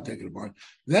have in mind taking it apart.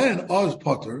 Then oz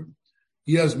potter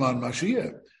yezman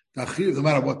mashiyeh. No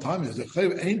matter what time it is, the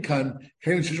chayv ein kan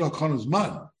kain shishal kan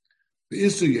zman. The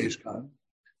isu yesh kan.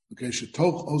 Okay.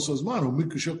 Shetoch also zman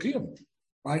umikushokiyim.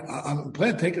 Right, I'm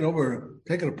planning to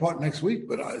take it apart next week,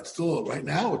 but it's still right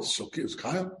now. It's okay. It's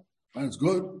Kyle. Right, it's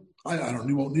good. I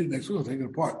won't need it next week. I'll take it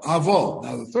apart. Avol.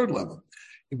 Now the third level.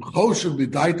 We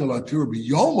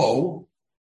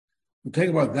take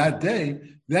about that day.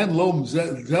 Then lo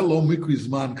mikri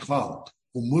zman klal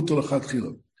umutul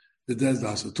lechatchila. The des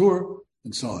dasatur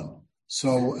and so on.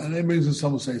 So and it brings in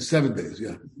some will say 7 days.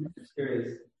 Yeah.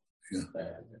 Curious. Yeah.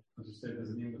 Does it say does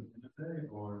it mean within a day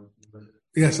or?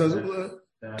 Yes.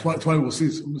 20, we'll see.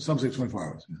 Some say 24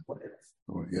 hours.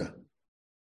 Yeah.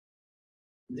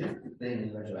 The thing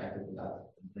is retroactive without.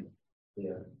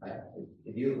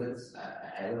 If you let's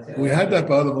say we had that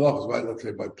by other malachos, right? Let's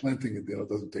say by planting it, it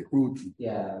doesn't take root.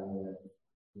 Yeah.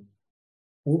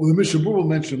 Well, the Mishnah Berurah will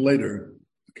mention later.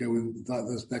 Okay, not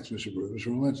this next Mishnah Berurah.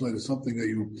 Mishnah Berurah will mention later something that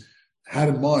you had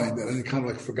in mind and then you kind of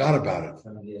like forgot about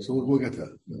it. So we'll get to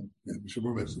that. Yeah, Mishnah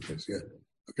Berurah mentions the case. Yeah.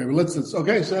 Okay, but let's.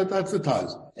 Okay, so that's the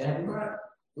Taz.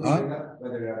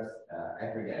 Whether I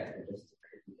forget, just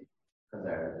because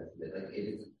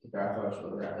if there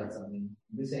are like something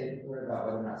we say about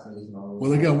whether or not somebody's normal.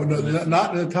 Well, again,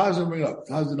 not the Taz didn't bring it up.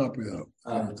 Taz did not bring it up.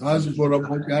 Taz brought up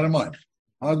what you had in mind.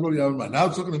 Taz brought you out in mind. Now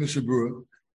let's look at the Mishnah Berurah.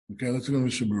 Okay, let's look at the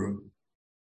Mishnah Berurah.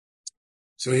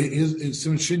 So here's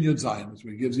Simon Shin Yud Zayin, which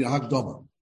gives you a Hakdama.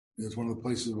 It's one of the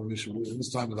places where Mishnah Berurah.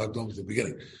 This time with Hakdama is the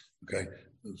beginning. Okay,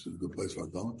 this is a good place for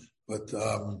Hakdama. But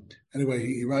anyway,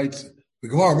 he writes. The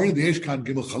Gemara reading the Eshkan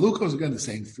Gimel Chalukah is again the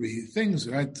same three things,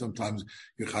 right? Sometimes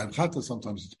you're Chaim Chata,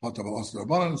 sometimes it's Patav Al Asr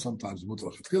Rabbanan, sometimes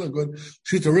Mutar Chatchila good.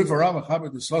 Shita Riv Aram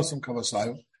Achaber D'Sasam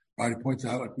Kavasayu, Right, he points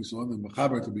out, like we saw in the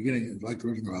Mechaber at the beginning, like the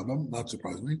original Rambam, not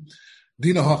surprisingly.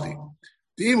 Dina Hachi.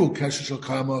 Di'imu Kesher Shel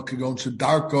Kama Kagon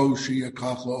Shedarko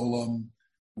Shiyakach La'olam.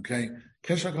 Okay,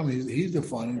 Kesher Kama, he's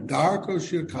defining Darko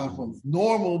Shiyakach La'olam.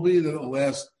 Normal will be that it'll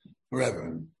last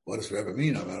forever. What does forever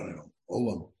mean? I don't know.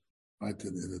 Olam. Right,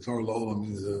 in the Torah, Olam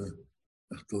means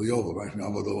Deliyova, right?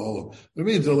 It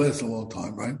means it'll last a long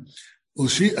time, right?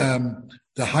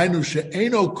 The Hainu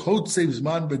she'eno kotzev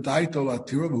zman b'daito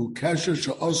latirav who kesher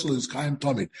she'osel is kaim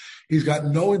tomid. He's got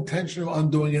no intention of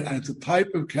undoing it, and it's a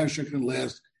type of kesher can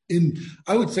last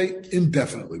I would say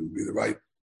indefinitely would be the right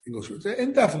English word.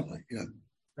 Indefinitely, yeah.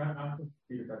 Not to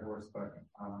beat a dead horse, but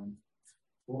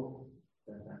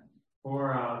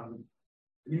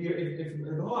if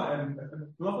the law and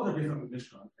the law that based on the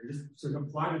Mishkan, and just to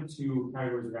apply the two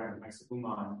categories around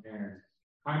Ma'aseh and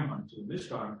Kaiman to the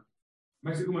Mishkan.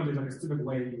 Ma'aseh is like a specific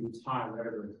way you would tie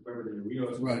whatever the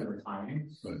Urios were tying,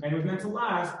 and it was meant to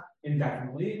last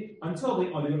indefinitely until they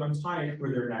untie it for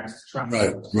their next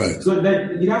travel. Right. So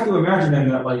then you have to imagine then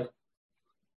that like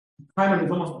Kaiman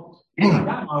is almost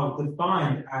that model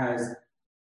defined as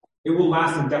it will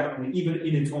last indefinitely, even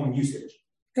in its own usage.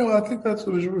 Yeah, well, I think that's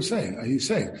what we're saying. He's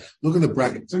saying, look at the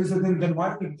bracket. So then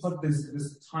why do we put this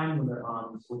time limit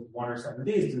on with 1 or 7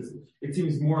 days? Because it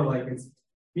seems more like it's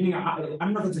meaning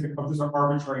I'm not thinking of this are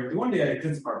arbitrary. The 1 day I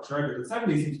did arbitrary, but the 7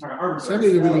 days seems kind of arbitrary.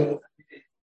 7 days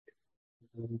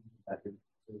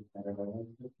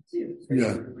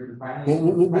yeah.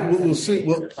 We'll see.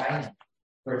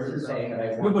 Versus saying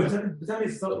that let's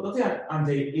say on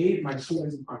day 8 my shoe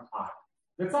isn't untied.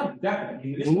 That's not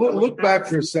definite. Look back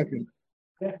for a second.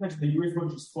 That mentioned the yours would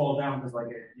just fall down because, like,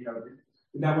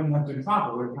 that wouldn't have been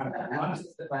proper. Would kind of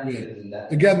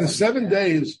again, the 7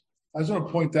 days. I just want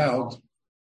to point this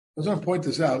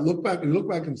out. Look back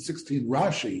in 16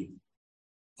 Rashi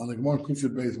on the Gemara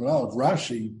Kufyat Beis Malach.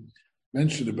 Rashi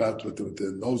mentioned about with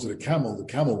the nose of the camel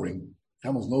ring,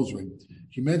 camel's nose ring.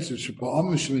 He mentioned he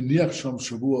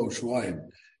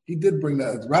did bring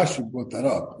that. Rashi brought that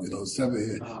up.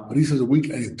 7, but he says a week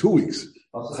and 2 weeks.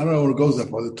 Also, I don't know when it goes that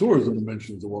far. The tourism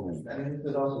mentions the woman. I mean,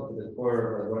 there's also to the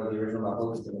core one of the original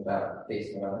novels about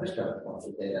basing around the Mishkan points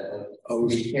that say that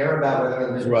we care about whether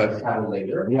the Mishkan is have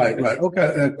later. Right.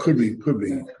 Okay, that could be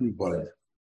funny.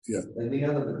 Yeah. And the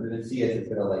other the see it's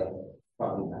gonna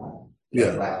probably not.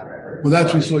 Yeah. Well,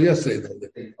 that's what we saw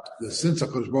yesterday. Since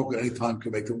HaKadosh Baruch Hu at any time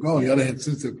can make them go. On the other hand,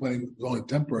 since they're planning it's only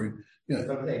temporary. Yeah.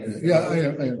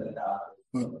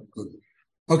 Good.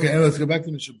 Okay, and let's go back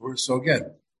to the Shabur. So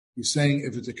again. He's saying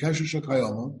if it's a kesher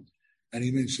shakayoma, and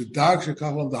he means shedark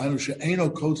shakalam da'anu she'eno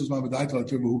kotzes ma'amadaita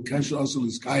l'tirbu who kesher also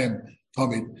l'skayim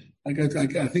tamid. I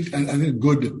think a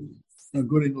good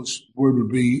English word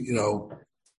would be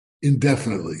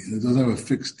indefinitely. It doesn't have a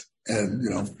fixed end.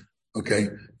 Okay.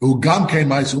 Who gam came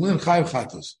ma'isumin chayiv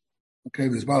chatos. Okay.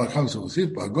 This balakam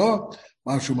s'osif ba'go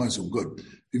ma'ashu ma'isum. Good.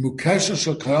 The kesher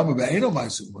shakayoma be'eno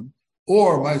ma'isumin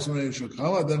or ma'isumin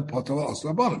shakayoma then potav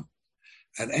also abanim.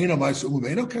 And Eino Ma'aseh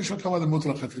Eino Kesher Kama the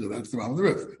Mutal Chatchila. That's the Ram of the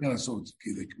Rif. So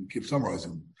they keep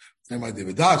summarizing. Same idea.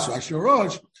 V'das Ashir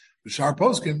Rosh B'Shar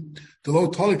Poskim the Lo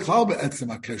Toli Klal BeEtzem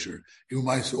HaKesher Imu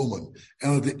Ma'aseh Uman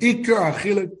and the Iker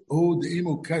Achilik Hu the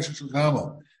Imu Kesher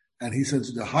Shekama. And he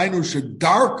says the Hainu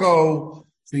Shedarko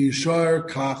V'Yishar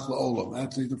Kach LaOlam.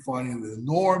 That's the defining. The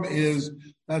norm is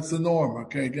that's the norm.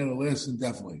 Okay, again, it lasts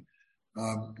indefinitely.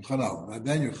 And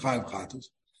then you're Chayiv Chatos.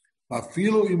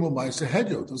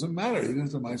 It doesn't matter, even if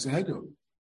it's a Ma'aseh Hedyo.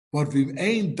 But if you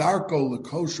ain't darko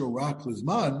lekosher rak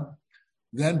lizman,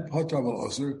 then potar val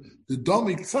oser, the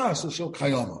domi k'tzas shel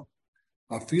kayama.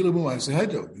 Afilu Ma'aseh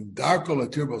Hedyo. If darko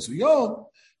latir b'oser yom,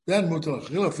 then mutar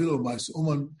l'chil afilu Ma'aseh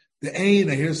uman. The ain,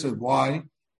 I hear said why,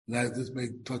 and this may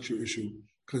touch your issue,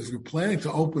 because if you're planning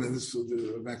to open it, this is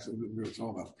the next thing we're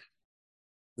talking about.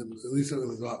 At least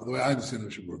the way I understand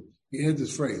it should work. He had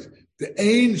this phrase, the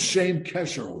ain shame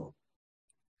kesher.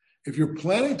 If you're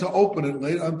planning to open it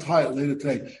later, untie it later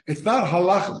today, it's not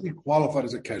halachically qualified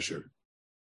as a kesher.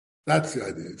 That's the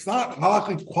idea. It's not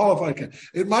halachically qualified.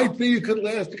 It might be you could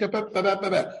last. This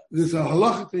is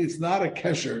halachically, it's not a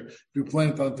kesher if you're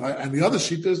planning to untie. And the other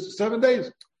sheet is 7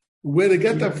 days. Where to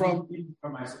get that from?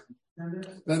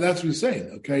 Then that's what he's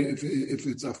saying. Okay, if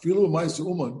it's a filu ma'aseh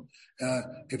uman,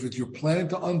 if you're planning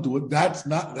to undo it, that's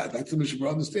not that. That's the Mishnah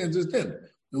understands this then.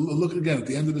 Look again at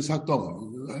the end of this Hakdama.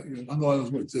 Underline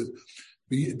this word. It says,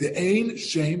 "The ain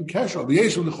shame kesher.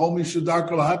 V'yeshul l'chol mi shadar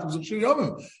kol ha'atim z'chshir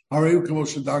yomim. Harei kamo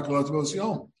shadar kol ha'atim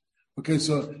yom." Okay,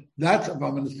 so that's if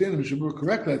I'm understanding the Mishnah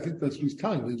correctly. I think that's what he's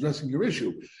telling you, addressing your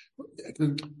issue.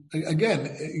 Again,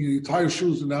 you tie your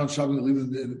shoes and now shopping and leave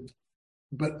them.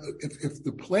 But if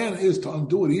the plan is to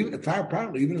undo it, even if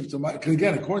it's a, because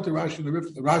again, according to Rashi and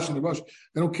the Rosh,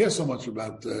 they don't care so much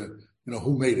about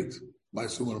who made it,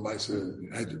 Ma'aseh Uman or Ma'aseh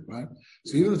Hedjed, right?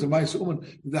 So even if it's a Ma'aseh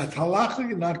Uman, that halacha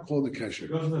is not called a kesher.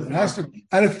 It has to,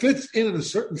 and it fits in a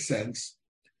certain sense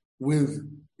with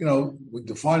we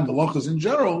define the lochas in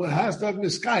general. It has to have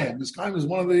miskayim. Miskayim is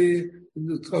one of the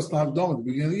discussed at the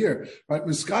beginning of the year, right?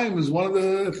 Miskayim is one of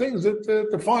the things that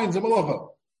defines a malacha.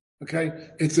 Okay,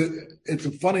 it's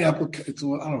a funny application. It's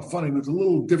funny, but it's a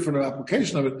little different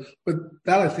application of it. But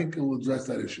that I think will address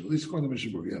that issue, at least according to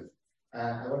Mishnah Berurah.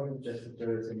 I want to just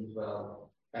throw something as well.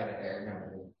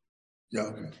 Yeah,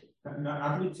 okay.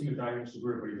 Not to be too much in Mishnah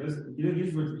Berurah, but he doesn't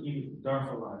use the word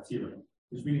darfal tira,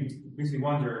 which makes me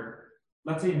wonder.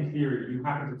 Let's say in theory you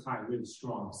happen to tie a really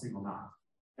strong single knot,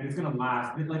 and it's going to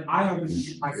last. Like I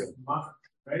always tie single knot,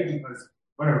 right? Because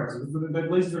whatever, so the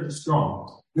laces are just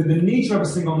strong. The nature of a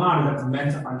single knot is that it's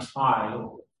meant to untie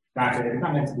that. It's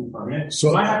not meant to be permanent. So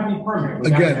it might have to be permanent.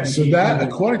 Again, so that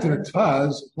according to the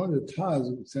Taz,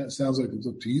 it sounds like it's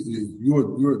up to you.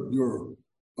 You're.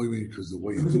 Oh, you mean because the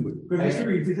way you do it? Because if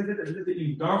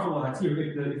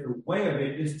the way of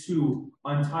it is to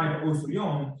untie the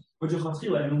osurion, but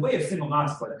and the way of single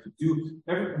knots, like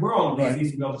we're all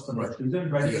lazy, so we all just start choosing,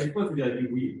 right? It's supposed to be like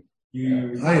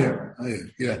you. I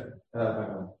hear. Yeah.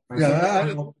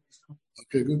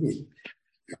 Okay, good.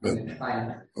 Right,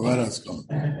 that's gone.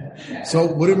 So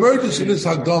what emerges in this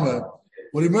Hakdama,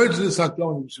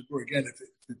 again,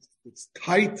 if it's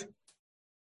tight,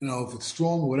 if it's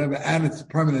strong or whatever, and it's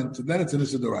permanent, then it's an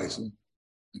Issa D'Oraisa,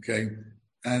 okay?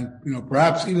 And,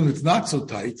 perhaps even if it's not so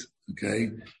tight, okay,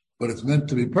 but it's meant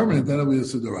to be permanent, then it'll be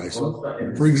Issa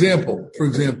D'Oraisa. For example,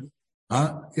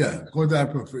 yeah, according to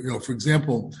that, for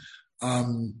example,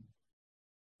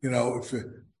 if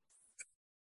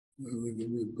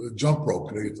a jump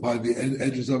rope, you tie the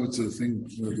edges of it to the thing,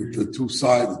 the two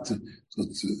sides, so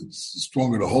it's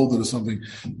stronger to hold it or something,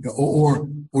 or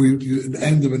you the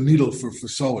end of a needle for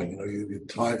sewing, you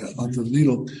tie it onto the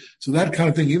needle. So that kind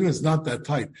of thing, even if it's not that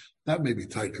tight, that may be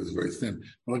tight because it's very thin.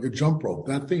 But like a jump rope,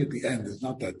 that thing at the end is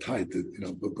not that tight,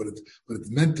 but it's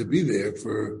meant to be there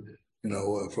for a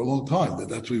long time.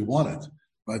 That's what you want it.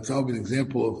 Right? So that would be an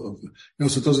example of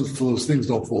so it doesn't, those things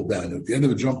don't fall down. At the end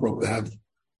of a jump rope, they have,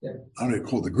 I don't know,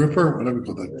 called the gripper, whatever you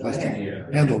call that plastic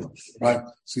handle, right?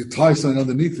 So you tie something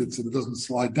underneath it so it doesn't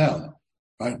slide down,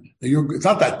 right? Now it's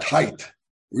not that tight,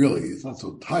 really. It's not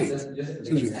so tight. It's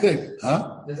usually thick,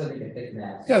 huh?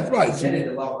 Yeah, right.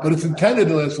 But it's intended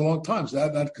to last a long time, so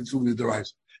that consumes the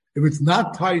rice. If it's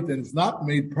not tight and it's not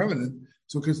made permanent,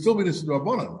 so it can still be this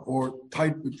Rabbanan, or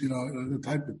tight,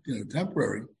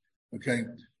 temporary. Okay,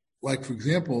 like for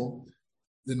example,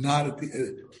 the knot at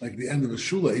the end of a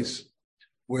shoelace,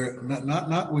 where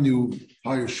not when you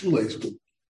tie your shoelace, but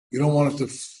you don't want it to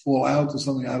fall out or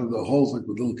something out of the holes. Like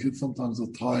with little kids, sometimes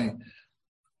they'll tie at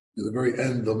the very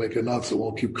end. They'll make a knot so it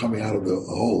won't keep coming out of the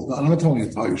holes. Now, I'm not telling you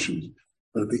to tie your shoes,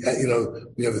 but at the end,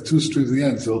 we have the two strings at the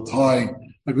end, so they'll tie.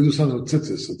 Like we do something with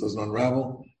tzitzis, so it doesn't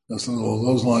unravel. Something along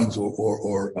those lines,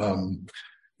 or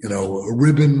a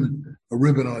ribbon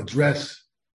on a dress.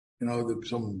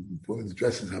 Some women's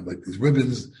dresses have like these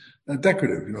ribbons,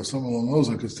 decorative, something along those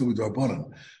lines could still be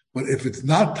D'Rabbanan. But if it's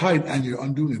not tight and you're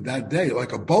undoing it that day,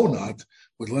 like a bow knot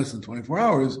with less than 24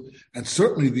 hours, and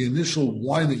certainly the initial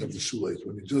winding of the shoelace,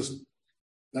 when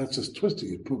that's just twisting,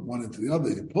 you put one into the other,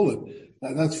 you pull it,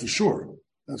 that's for sure.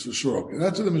 That's for sure. Okay,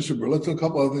 that's in the Mishnah Berurah. Let's do a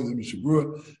couple other things in the Mishnah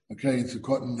Berurah. Okay, it's a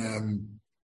cotton,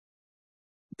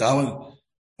 Dalin,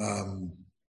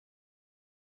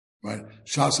 right?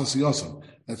 Shas Asiyosam.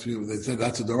 That's what they said.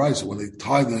 That's a deraisa. When they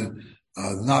tie the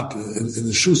knot in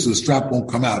the shoe, so the strap won't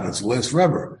come out. It's last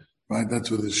forever, right? That's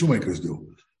what the shoemakers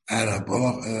do. And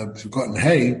Sukkot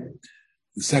Hay,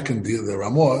 the second deal, the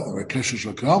Ramah, or Kesher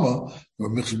Shakama, or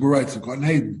Mishnah Berurah writes Sukkot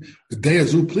Hay. The day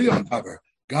Azu Pliyah cover.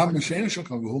 Gam Mishain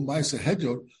Shakam who Ma'aseh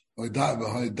Hedjot or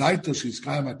Daito she's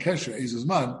Kayam Kesher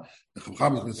Ezizman. The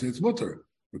Chacham is going to say it's mutter.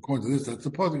 According to this, that's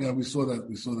the part. Again, we saw that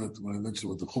when I mentioned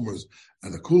what the chumras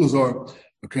and the kulas are.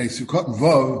 Okay, Sukkot and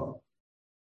Vav.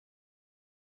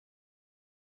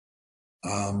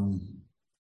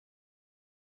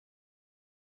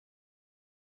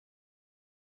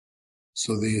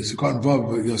 So the Sukkot and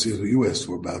Vav, you asked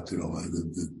for about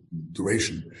the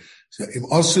duration. So im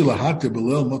osi lahate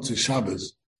belel motzi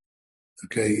Shabbos.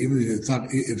 Okay, even if it's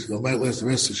not, if it might last the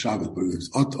rest of Shabbos, but if it's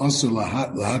osi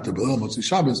lahate belel motzi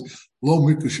Shabbos, lo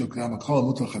mikra shel kamakol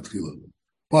mutar chatchila.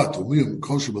 But when we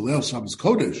kosher belel Shabbos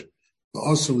kodesh, the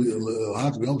osi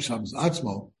lahate belel Shabbos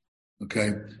atzmo.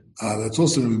 Okay, that's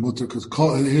also going to be mutar because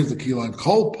here's the key line: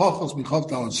 kol pachos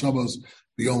michaftal on Shabbos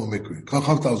biyom mikra. Kol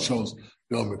chaftal Shabbos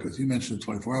because you mentioned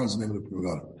 24 hours, the name of the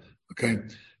Purgata. Okay.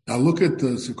 Now look at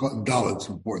the Sukkot and Dalit, it's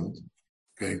important.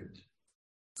 Okay.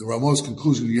 The Ramos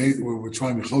conclusion, we're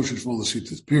trying to be choshesh for all the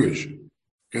Shittas, Pirish.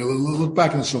 Okay, look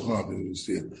back in the Shulchan Aruch, you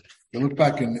see it. Look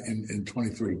back in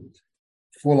 23,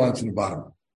 4 lines in the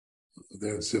bottom.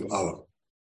 There it's Siv Aleph.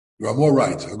 Ramo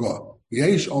writes, Hago,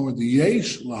 Yesh Omer, the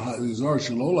Yesh Lahazar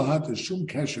Shelo Lahat Shum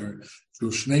Kesher to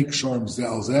Shnei Ksharim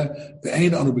Zel Zeh, the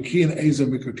Ein Anu Bekian Eza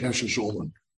Mikra Kesher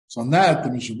Shulman. So on that, the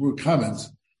Mishabur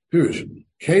comments, Pirish,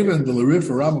 Kaven the Larif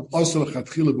Ram Osel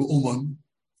Chatchila Be'uman,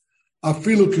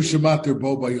 Afilu Kishamater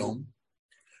Bo Bayom,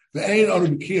 the Ein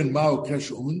Anu Bekian Mao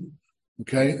Kesher Uman.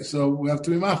 Okay, so we have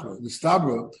to be machmer. The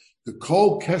stabra, the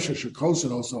kol kesher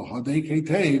shekosen also hadei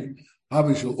ketev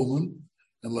havishel uman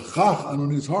and lechach anu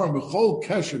nizharim bechol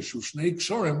kesher shu shnei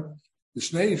ksharim. The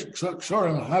shnei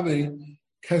ksharim have a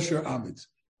kesher amit.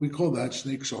 We call that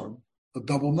shnei ksharim a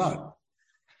double knot.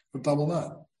 A double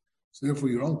knot. So therefore,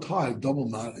 you don't tie a double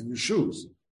knot in your shoes,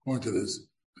 according to this.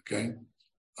 Okay,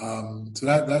 so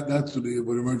that's what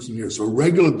emerges in here. So a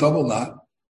regular double knot,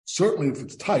 certainly if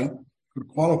it's tight, could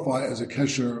qualify as a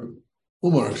kesher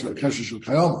umar, a kesher shel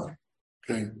kayama.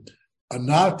 Okay, a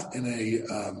knot in a,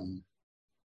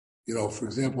 for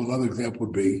example, another example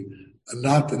would be a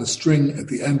knot in a string at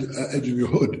the edge of your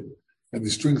hood, and the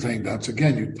string's hanging down. So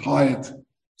again, you tie it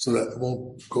so that it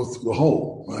won't go through the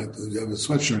hole, right? You have a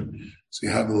sweatshirt, so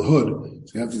you have the hood,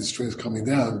 so you have these strings coming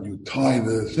down. You tie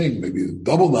the thing, maybe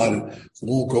double knotted, so it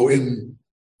won't go in.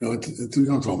 Into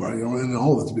right? In the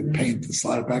hole, it's a big pain to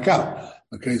slide it back out.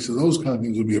 Okay, so those kind of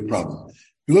things would be a problem. If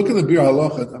you look at the Bir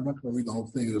Halacha, I'm not going to read the whole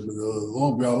thing, but the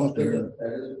long Bir Halacha here.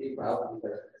 That is a big problem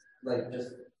because, just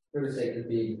for the sake of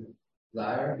being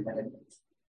liar, just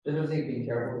for the sake of being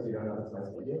careful, so you don't know what's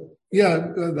nice to do.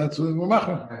 Yeah, that's what we're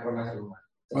machmer.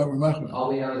 We're machmer. All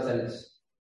we know is that it's,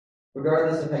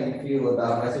 regardless of how you feel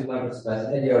about my supermarket best,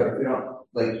 and if we don't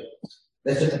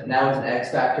that's just now it's an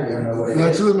X factor. We don't know what it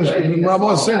that's is. That's what the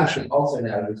Rambam is saying. Also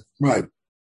now, right.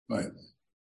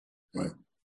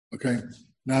 Okay.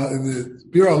 Now in the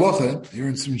Bir Halacha here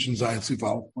in Simon Zayin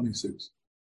Sifal 26.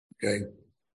 Okay.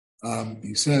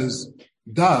 He says,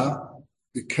 "Da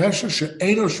the kesher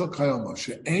she'eino shel kayama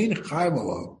she'ein chayim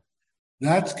alav."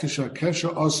 That's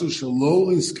kesher also shelo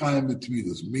liskayim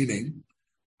b'tmidus. Meaning,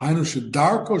 hainu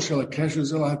shedarko shel kesher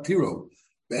zel hatiro.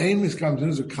 Be'ein miskayim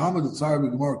b'tmidus a comma that tzar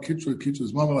b'gemara kitchur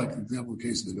is mama like the example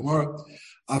case in the Gemara.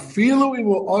 Afilu we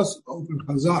will also open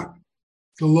chazak.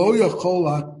 Even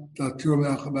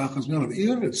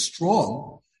if it's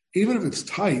strong, even if it's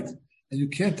tight, and you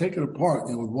can't take it apart,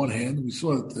 with one hand. We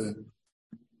saw that the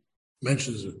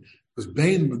mentions it was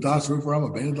Bain Badas Rama,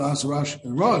 Bain Das Rash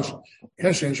and Raj,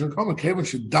 Kesha and Shakama, Kevin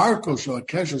Shadarko Shal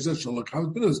Kesha Zishal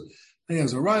Lakam Binus. And he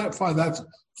has a right, fine, that's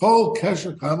whole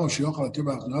Kesha Kamo Shiocha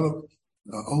Tibach another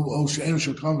Shan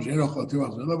Shakam Shiocha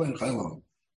Tibach another and Chayla.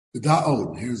 The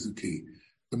Da'od, here's the key.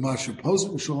 The Masha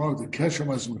Posik Shulchan the Kesher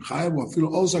Masim Chayav or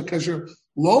Filo Osa Kesher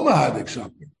Lo Mahadik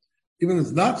Shapir. Even if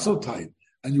it's not so tight,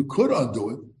 and you could undo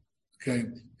it, okay,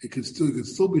 it could still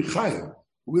be Chayav.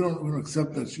 We don't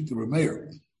accept that sheet of a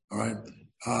mayor. All right.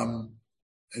 And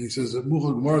he says that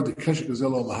Muchal Gemara the Kesher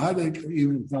Gazelo Mahadik,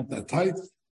 even if it's not that tight,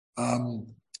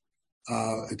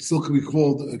 it still could be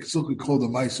called a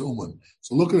Maisa Uman.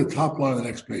 So look at the top line of the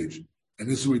next page, and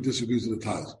this is where he disagrees with the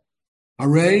Taz.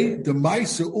 Hooray, the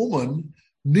Maisa Uman.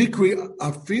 Nikri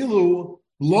afilu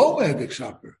lo medik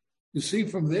shaper. You see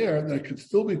from there that it could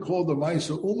still be called the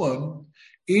Maisa Uman,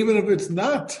 even if it's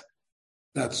not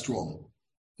that strong.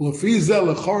 Because of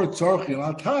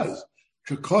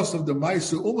the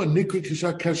Maisa Uman, Nikri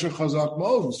kisha kesher chazak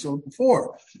mov. So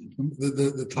before,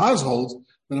 the Taz holds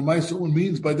that a Maisa Uman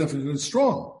means by definition it's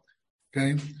strong.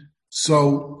 Okay,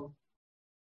 so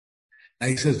and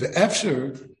he says the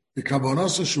efsher. The kabbalah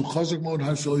shu chazak mod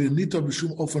hashal yinita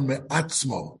b'shum ofen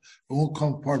me'atzmo. It won't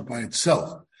come apart by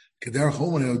itself. Keder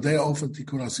choman yodei ofen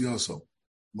tikun asiyoso.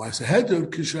 Ma'aseh heder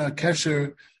kisha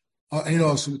kesher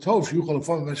eino asu tov sheyuchal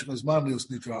lefam b'meshech hazman lios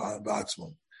nitra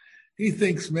b'atzmo. He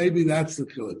thinks maybe that's the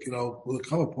chiluk. Will it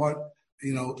come apart?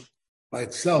 By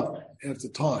itself after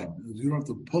time. You don't have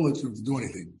to pull it. You don't have to do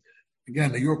anything.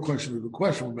 Again, your question is the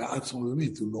question. What b'atzmo does it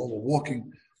mean? Through normal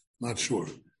walking? Not sure.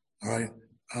 All right.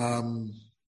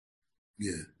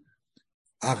 Yeah.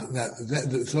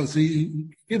 So he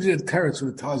gives you a teretz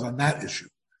with the Taz on that issue.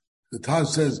 The Taz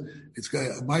says it's got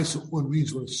a Maisa Uman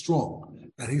means when it's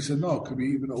strong. And he said, no, it could be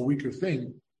even a weaker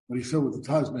thing. But he said what the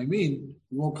Taz may mean,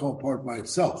 it won't come apart by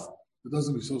itself. It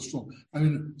doesn't be so strong. I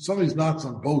mean, some of these knots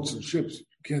on boats and ships, you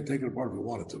can't take it apart if you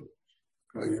wanted to.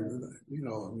 Right?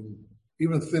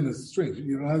 Even thin as strings,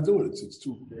 you don't know how to do it. It's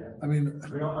too. Yeah. I mean,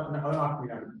 we don't have to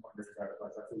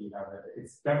be you have it.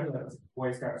 It's definitely like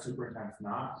Boy Scout super intense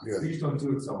knot. Yeah. We just don't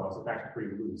do it so well, so it's actually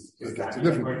pretty loose. That's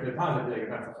different.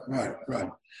 Right.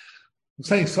 I'm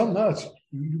saying some knots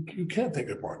you can't take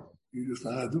it apart. You just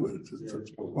know how to do it.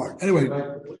 It's apart. Anyway.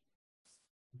 What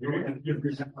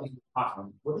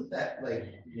does that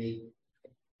like make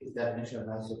his definition of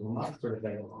Masuk sort of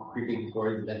like creeping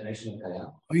towards the definition of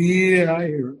Kayam? Yeah, I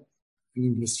hear it.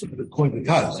 According to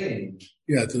Taz.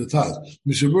 Yeah, to the Taz.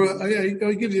 Mishabura,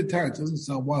 he gives you a tarot. It doesn't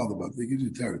sound wild about it. He gives you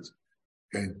a tarot.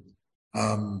 Okay.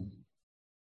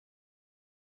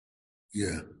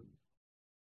 Yeah.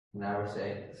 Now we're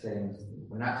saying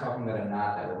we're not talking about a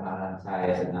knot that will not untie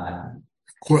as a knot.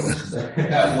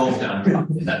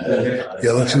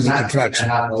 Yeah, let's use a contraction.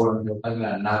 Not that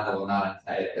will not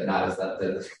untie it. The knot is that.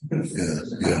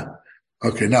 Yeah.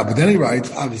 Okay, now, but then he writes,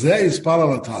 Avzeh is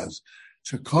Palalataz.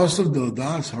 Shekosav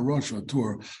Dildas Harosh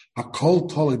Atur, Hakol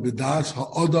Tole Bidas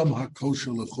Ha'odam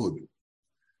Hakosher Lechud.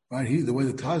 Right? The way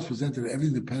the Taz presented it,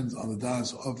 everything depends on the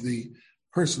das of the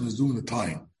person who's doing the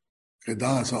tying. Okay,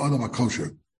 das Ha'odam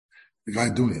Hakosher. The guy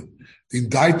doing it. The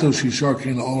Daito Shishar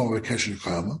Kain Olam Vekesher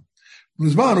Chayama.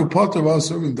 Mizman who Potter was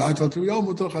serving Daito to Yom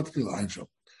Mutar Chatkil Einsham.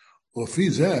 Or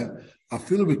Fizeh,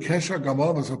 Afilu Vekesher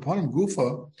Gamal was upon him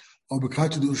Gufa. Or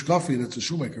Bekachi the Ushkafi, that's a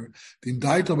shoemaker. The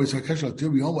Indaito Besakesha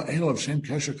Tirbi Yoma Anal of Shem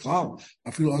Kesher Klal.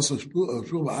 I feel also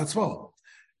Shpul Atzmo.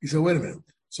 He said, wait a minute.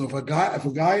 So if a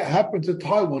guy happens to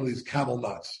tie one of these camel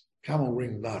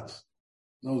ring knots,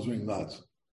 nose ring knots,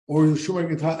 or the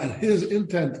shoemaker tie, and his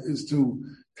intent is to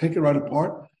take it right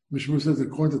apart, Mishmur says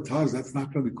according to Taz, that's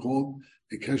not going to be called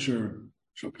a Kesher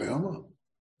Shokayama.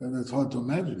 And it's hard to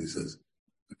imagine, he says.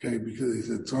 Okay, because he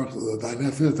said the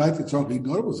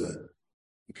was that.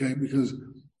 Okay, because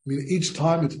each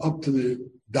time it's up to the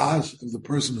das of the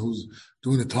person who's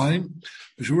doing the tying.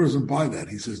 Mishmur doesn't buy that.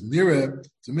 He says, Nira,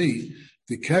 to me,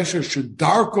 the kesher should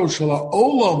darko shala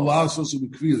olam lasos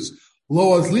ubikviyas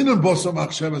lo as linan bosam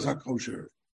achshavas hakosher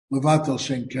levatel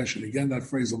shen kesher. Again, that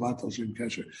phrase levatel shen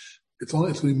kesher. It's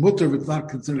going to be mutter if it's not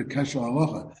considered kesher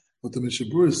halacha. What the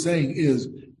Mishabur is saying is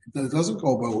that it doesn't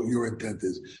go by what your intent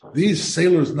is. These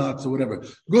sailors' knots or whatever.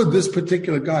 Good, this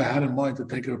particular guy had in mind to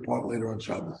take it apart later on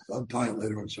Shabbos, untie it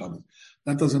later on Shabbos.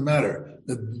 That doesn't matter.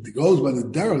 It goes by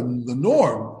the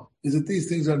norm is that these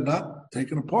things are not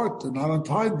taken apart. They're not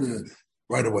untied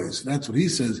right away. So that's what he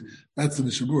says. That's the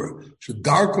Mishabur.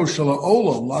 Shadarko shala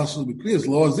olam lasos b'kriyas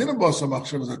lo azina b'asam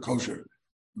achshav as kosher.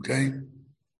 Okay?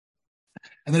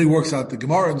 And then he works out the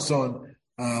Gemara and so on.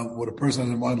 What a person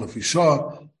has in mind,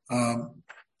 Lafisha,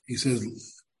 he says,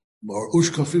 or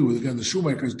Ushkafi, again, the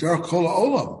shoemakers, Derech Kol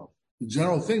Olam, the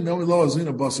general thing, no lo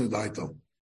azina basar daito. All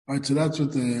right, so that's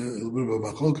what a little bit of a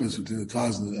machlokes between the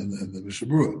Taz and the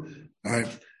Mishabura. All right,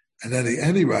 and then the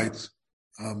end he writes,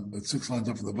 at 6 lines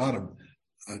up from the bottom,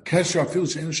 Kesher afil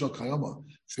she'enu shel kayama,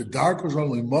 she'darko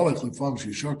zol limalech lifam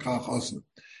she'ishar kach osim.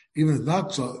 Even if it's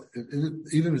not so,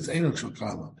 even if it's enu shel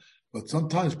kayama. But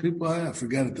sometimes people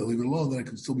forget it, they'll leave it alone, then it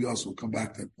can still be also come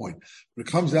back to that point. But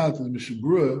it comes out that the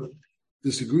Mishabura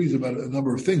disagrees about a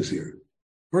number of things here.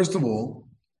 First of all,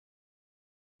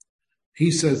 he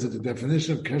says that the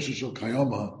definition of Kesher Shel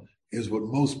Kayama is what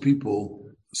most people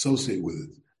associate with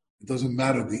it. It doesn't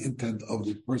matter the intent of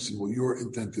the person, what your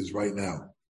intent is right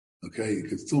now. Okay, it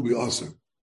could still be awesome.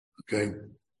 Okay.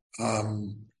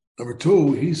 Number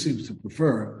two, he seems to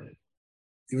prefer,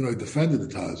 even though he defended the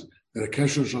Taz, that a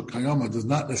Kesher Shel Kayama does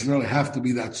not necessarily have to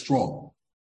be that strong.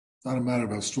 It's not a matter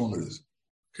of how strong it is.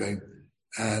 Okay?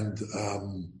 And,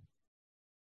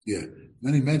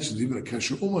 then he mentions even a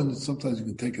Kesher Uman, sometimes you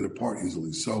can take it apart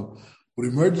easily. So what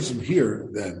emerges from here,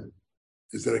 then,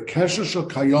 is that a Kesher Shel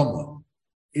Kayama,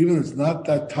 even if it's not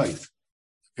that tight,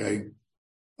 okay?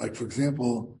 Like, for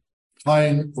example,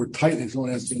 tying or tightening,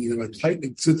 someone asks me about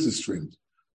tightening tzitzit strings.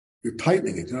 You're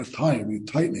tightening it, you're not tying, you're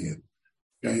tightening it.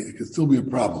 Okay, it could still be a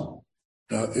problem.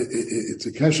 It's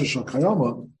a Kesher Shel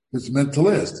Kayama. It's meant to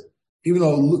last. Even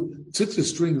though tzitzit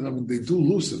strings, they do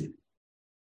loosen.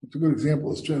 It's a good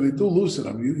example. They do loosen.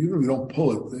 Even if you don't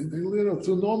pull it, they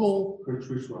through normal.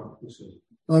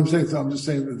 No, I'm just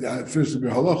saying that I finished the Bir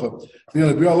Halacha.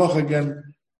 The Bir Halacha again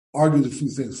argues a few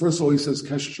things. First of all, he says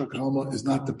Kesher Shel Kayama is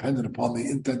not dependent upon the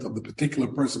intent of the particular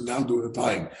person now doing the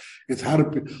tying. It's how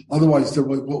to. Otherwise,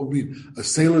 what would mean a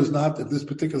sailor's knot? If this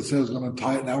particular sailor is going to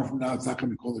tie it an hour from now, it's not going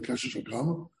to be called a Kesher Shel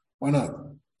Kayama. Why not?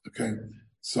 Okay,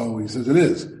 so he says it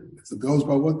is. It goes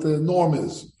by what the norm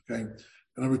is. Okay, and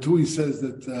number two, he says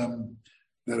that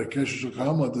a Kesher Shel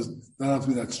Kayama does not have to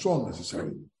be that strong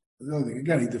necessarily. The other thing,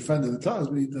 again, he defended the Taz,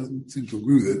 but he doesn't seem to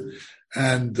agree with it.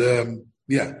 And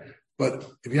but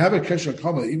if you have a Kesher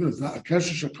Kama, even if it's not a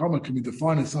Kesher Kama, can be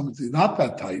defined as something that's not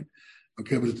that tight,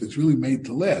 okay, but it's really made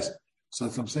to last. So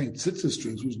that's what I'm saying. Tzitzis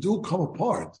strings, which do come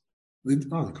apart, they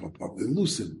not come apart. They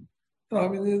loosen. I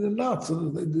mean, they're not. So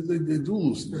they do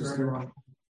loosen.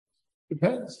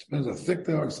 Depends how thick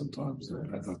they are. Sometimes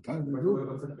depends how tight they do.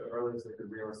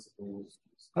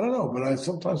 I don't know, but I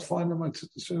sometimes find that my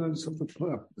tzitzis string I just have to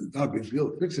put up. It's not a big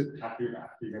deal to fix it. After you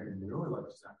get the new, or like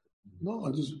just after? No,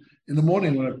 I just in the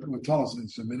morning when I put my towels in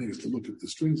some minutes to look at the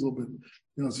strings a little bit.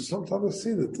 So sometimes I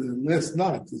see that the last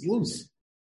knot is loose.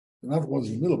 Not the ones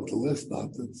in the middle, but the last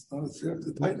knot, it's not, you have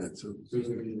to tighten it. So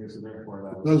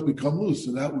it does become loose.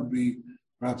 So that would be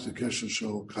perhaps a Kesher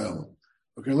Shel Kayama.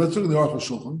 Okay, let's look at the Aruch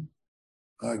HaShulchan.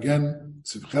 Again,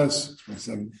 Sivches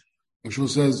 27. Shul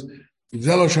says, and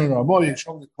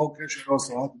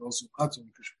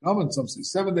some say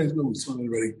 7 days, but we saw it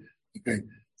already. Okay,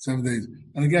 7 days.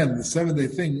 And again, the 7-day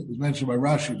thing was mentioned by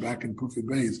Rashi back in Kufay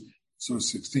Beis,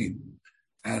 source 16.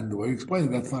 And the way he explained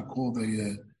it, that's not called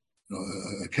a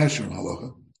kesher in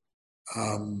halacha.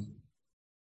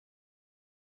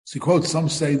 So he quotes, some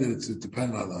say that it's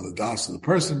dependent on the das of the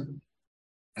person.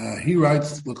 He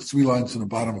writes, look, 3 lines from the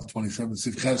bottom of 27,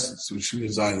 Sivches, so Shini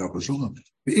Zayin Aruch HaShulchan.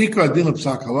 The ikar adin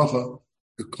l'psak halacha,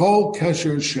 the kol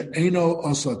kesher she'eno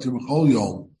osa timchol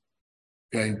yom,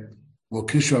 okay, well,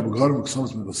 kisha abugarim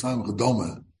k'somas medosayim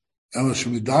chadoma, ela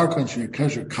shemidarkan she'e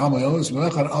kesher kama yomis,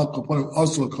 me'echad al koponim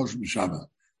osa l'kosher b'shabbat.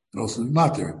 And also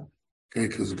matter. Okay,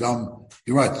 because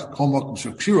you're right. Kol makom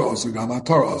shakshira also gam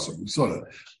atar also. We saw that,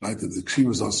 right? That the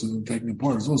kshira is also taking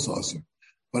apart is also also.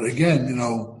 But again,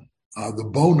 the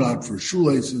bow knot for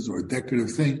shoelaces or a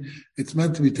decorative thing, it's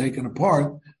meant to be taken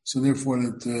apart. So therefore,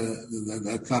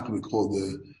 that's not going to be called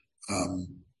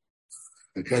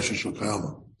the kesher shel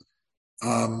kayama.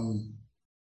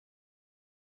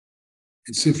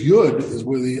 And Sif Yud is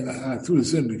where I threw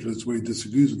this in because it's where he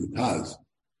disagrees with the Taz.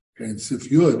 Okay, and Sif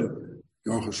Yud. The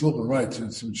Aruch HaShulchan writes in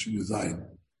Siman Shin Zayin,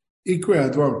 Ikrei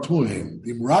Advarim Tulim,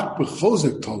 the Imrak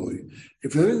B'Chozek Tolui.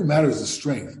 If everything matters is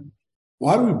strength,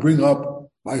 why do we bring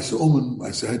up Ma'aseh Uman,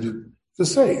 Ma'aseh Hedjed to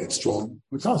say it's strong,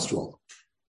 but it's not strong,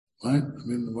 right? I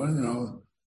mean,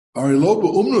 it's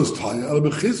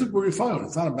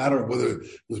not a matter of whether it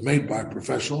was made by a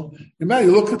professional. It matters.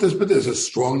 You look at this, but there's a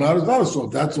strong knot, it's not a strong.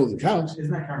 That's all that counts.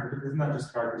 Isn't that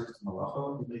just characteristics of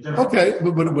malacha? Okay,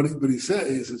 but he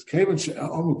says Kevin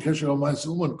Amu Kesher Al Ma'aseh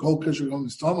Uman Kol Kesher Al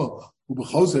Mistama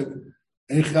Ubechozek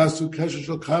Eichasu Kesher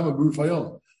Shel Kayama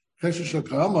B'Rufayom. Kesher Shel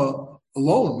Kayama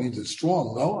alone means it's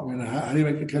strong. No, I mean, how do you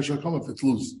make a Kesher Shel Kayama if it's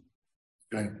loose?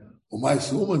 Okay, well,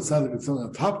 Ma'aseh Uman sounds like it's something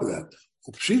on top of that.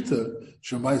 Upshita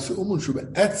Shema'aseh Uman Shuba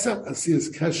Etzem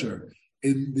Asiyas Kesher.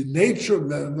 In the nature of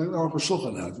that, the Aruch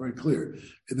HaShulchan now, it's very clear.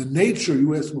 In the nature,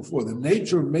 you asked before, the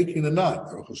nature of making a knot,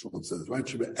 the Aruch HaShulchan says, right?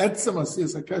 Shuba Etzem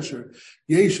Asiyas HaKesher,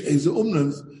 Yesh Eze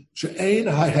Umnans, She'ein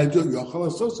HaHedjot Yochal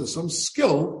Asosa. Some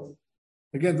skill,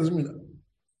 again, doesn't mean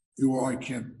you or I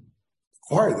can't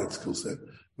acquire that skill set,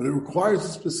 but it requires a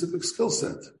specific skill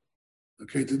set,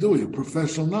 okay, to do it, a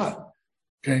professional knot.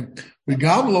 Okay, we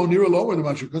gam lo near lower the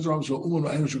mashu because Ram shall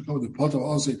umun ainu shall come the pot of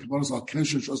also kavanos al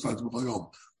kesher shostat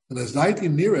b'chayom. And as nighty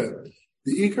near it,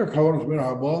 the ikar kavanos ben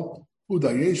harbal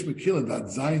udayesh mekilah that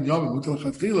zayin yom mutal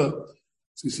chatchila.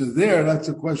 So he says there, that's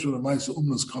a question of ma'aseh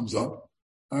umnus comes up.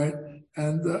 All right,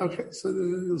 and okay, so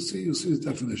you'll see his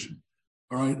definition.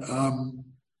 All right,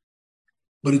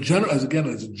 but in general, as a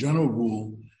general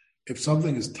rule, if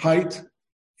something is tight,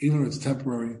 even if it's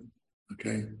temporary,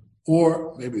 okay,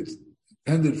 or maybe it's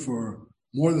intended for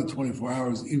more than 24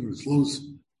 hours, even if it's loose,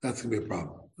 that's going to be a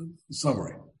problem.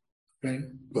 Summary. Okay?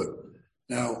 Good.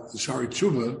 Now, the Shari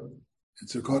Tshuva,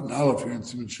 it's a cotton olive here in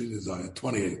Siman Shin Zayin,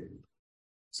 28.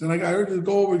 So I heard you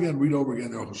go over again, read over again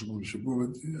the Aruch HaShulchan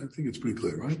Shabur. I think it's pretty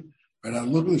clear, right? Right now,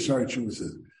 look at the Shari Tshuva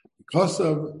says. Because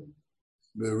of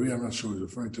the I'm not sure what he's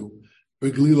referring to,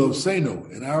 Beglilo Seino,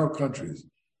 in our countries,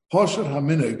 Poshet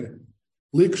Haminig,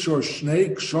 Likshor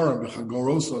Shnei Kshorim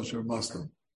B'chagorosa Asher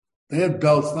Mastam. They had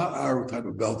belts, not our type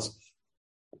of belts.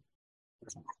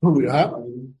 We have,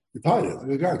 we tied it,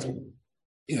 like a guard.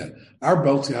 Yeah, our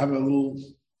belts, you have a little,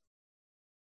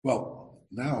 well,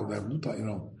 now they have new type,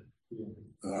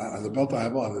 the belt I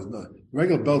have on, there's no,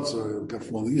 regular belts are got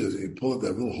from all the years. You pull it, they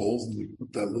have little holes, and you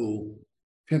put that little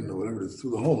pin or whatever it is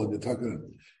through the hole, and you tuck it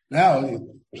in. Now,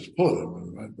 you just pull it,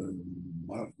 right? The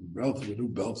relatively new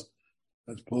belts,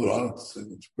 let's pull it on,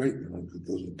 it's great. It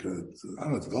doesn't, I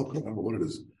don't know, it's Velcro, I don't know what it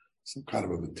is. Some kind of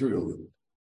a material that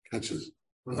catches.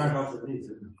 Was that helps with these?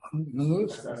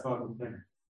 That's not the thing.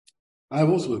 I have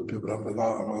also a pin, but I'm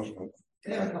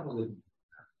Yeah, a couple of.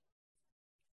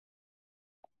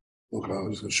 Look, I'm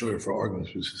just going to show you for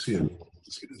arguments. You see it.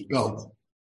 See this belt.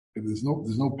 Okay, there's no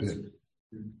pin.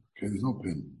 Okay, there's no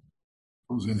pin.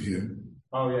 Goes in here.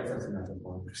 Oh yes, that's another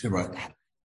point. See, right?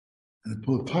 and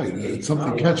pull it tight. It's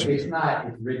something catching. It's not.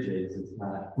 It's ridges. It's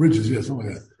not ridges. Yeah, something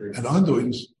like that. And under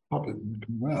you just pop it and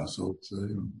come around. So it's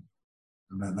and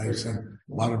now you're saying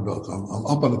modern belt. I'm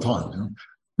up on the time.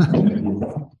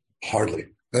 Hardly.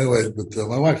 Anyway, but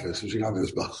my wife is, so she got me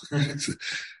this belt.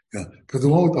 Yeah, because the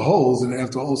one with the holes, and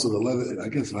after also the leather, I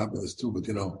guess it happens too, but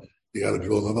you got to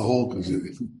drill another hole because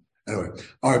anyway.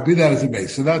 All right, be that as it may.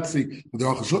 So that's the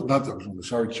Rosh Hashanah, not the Rosh Hashanah.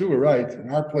 Sorry, you were right. In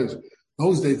our place,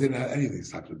 those days they didn't have any of these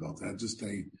types of belts. They had just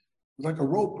like a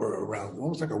rope around,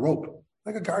 almost like a rope,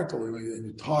 like a gartel, and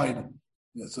you tied.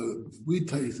 Yeah, so we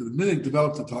tell you, so the minute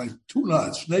developed to tie 2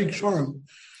 knots, snake sharm.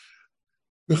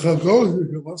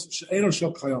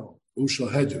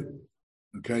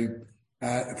 Okay.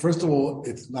 First of all,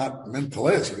 it's not meant to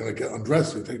last. You're going to get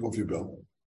undressed. You take off your belt.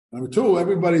 Number 2,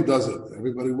 everybody does it.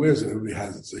 Everybody wears it. Everybody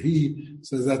has it. So he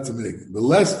says that's a minhag. The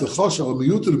less the chosha,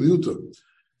 the miyuta.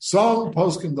 Some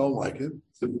poskim don't like it.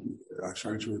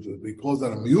 He calls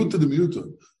that a miyuta,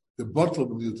 the bottle of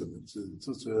the miyuta. It's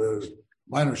such a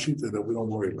minor shita that we don't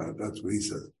worry about. That's what he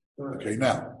says. Okay,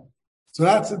 now. So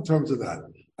that's in terms of that.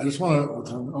 I just want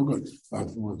to, good.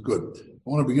 Good. I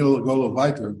want to begin to go a little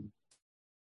weiter.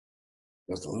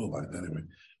 Just a little bit anyway,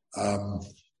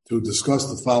 to discuss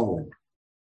the following.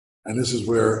 And this is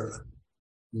where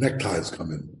neckties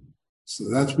come in. So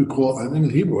that's we call, I think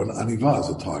in Hebrew, an anivah is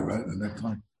a tie, right? A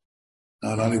necktie.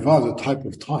 Now, an anivah is a type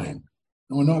of tying.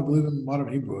 And we're not, I believe in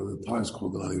modern Hebrew, the tie is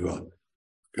called an anivah.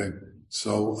 Okay.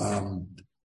 So,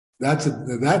 that's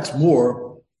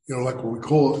more, like what we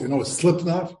call, a slip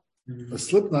knot. Mm-hmm. A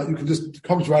slip knot, you can just, it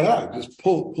comes right out. Just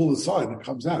pull the side and it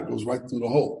comes out. It goes right through the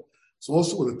hole. So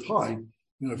also with a tie,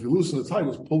 if you loosen the tie,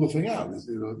 just pull the thing out. Is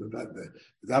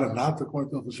that a knot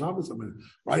according to the Shabbos? I mean,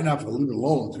 right now, if I leave it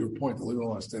alone, to your point, the leave it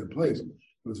alone, I stay in place.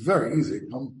 But it's very easy.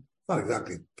 It's not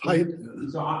exactly tight.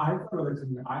 So I thought there's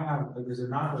a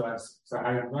knot that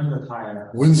I learned the tie.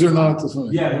 Windsor knot or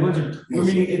something? Yeah, the Windsor. Yes. I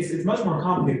mean, it's much more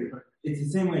complicated, but it's the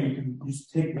same way. You can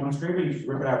just take one string, but you just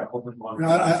rip it out and open one.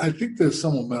 I think there's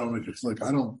some momentum. It's like,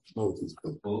 I don't know if it's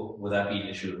good. Well, would that be an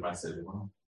issue with my city?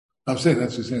 I'm saying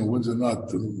that's just saying Windsor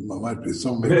knot might be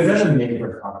some. But it doesn't make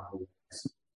it complicated.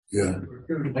 Yeah.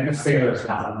 I just figure it's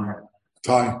not.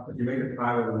 Tie. If you make it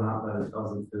tie with a knot that it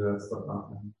doesn't do that stuff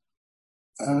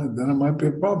then it might be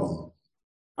a problem.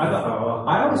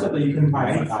 I always thought that you couldn't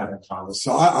tie any tie with Shabbos.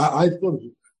 So I thought,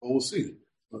 we'll see.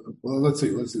 Well, let's see.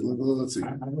 I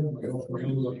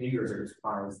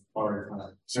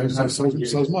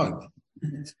So's mine.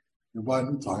 You're buying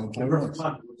a new tie and tie once.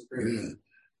 Yeah.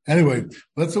 Anyway,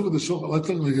 let's look at the shul. Let's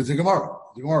look at the Gemara.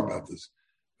 The Gemara about this,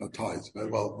 about ties.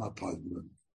 Well, not ties, but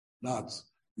knots.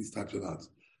 These types of knots.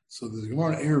 So there's a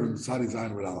Gemara in Eruvin, Sadi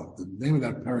Zayin Red Aleph. The name of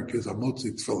that parak is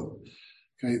Amotzi Tefillin.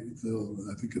 Okay, so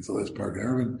I think it's the last parak in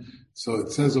Eruvin. So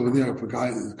it says over there, if a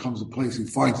guy comes to a place, he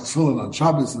finds tefillin on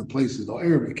Shabbos, and the place is no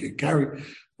Erev, he can't carry.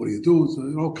 What do you do? So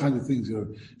all kinds of things.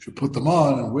 You should put them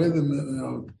on and wear them.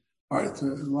 All right, so a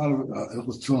lot of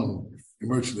tefillin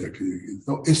emerged there. There's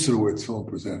no issue to wear tefillin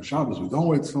per se on Shabbos. We don't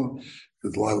wear tefillin.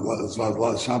 There's a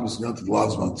lot of Shabbos and a lot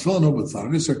of tefillin, but it's not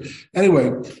an issue.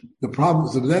 Anyway, the problem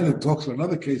is that then it talks about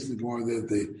another case in the Gemara that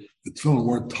the tefillin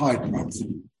weren't tied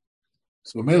properly.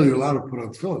 So mainly you're allowed to put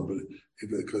on tefillin, but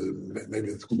because maybe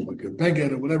it's like a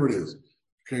beged or whatever it is.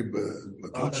 Okay, but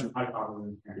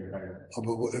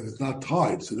if it's not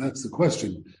tied, so that's the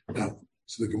question. Now,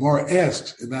 so the Gemara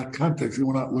asks in that context,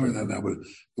 we're not learning that now, but the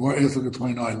Gemara asks, look at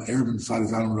 29, Eruvin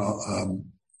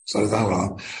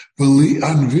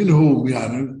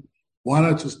why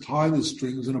not just tie the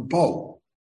strings in a bow?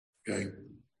 Okay,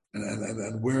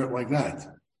 and wear it like that.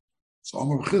 So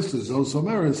Amar Chisda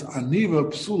Zosomeris Aniva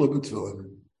Psula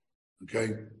B'Tfilin.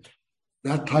 Okay,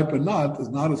 that type of knot is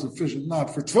not a sufficient knot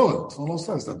for tefillin. Tefillin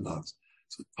also has to have knots.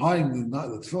 So tying the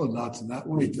tefillin knots in that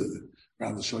way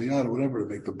around the shalyat or whatever to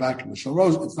make the back and the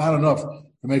shalrosh, it's not enough to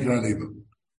make it aniva.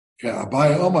 Okay,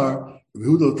 Abaye Omar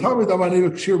Yehuda Tamid Amaniva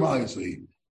Kshir Ma'ayasei.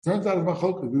 Turns out it's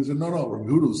Machlokas. He said no.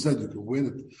 Yehuda said you can wear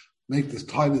it. Make this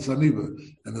tie this aniva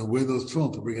and then wear those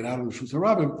tefillin to bring it out of the Shus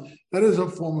HaRabim. That is a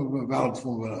valid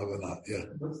form of a knot. Yeah.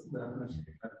 What's the definition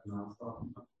of knot?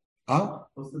 Huh?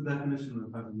 What's the definition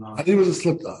of a knot? I think it was a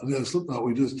slip knot. A slip knot.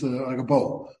 We just like a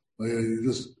bow. You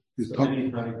just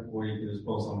any type where you can just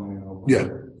pull something. Yeah.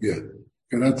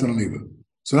 Okay, that's an aniva.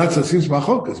 So that's a seems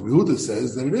machokas. Yehuda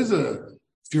says that it is a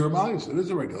shiramayis. It is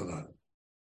a regular knot.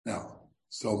 Now,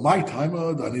 so my time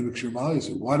the aniva shiramayis.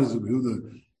 Why does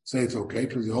Yehuda say it's okay?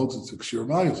 Because he holds it's a kshir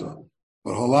ma'isa.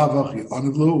 But holavach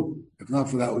anivlu. If not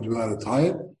for that, would you be allowed to tie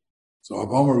it? So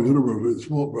Abamar Yehuda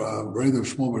Breder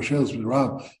Shmuel Barshelis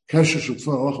B'Rav Kesher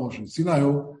Shutfel Alachim Shem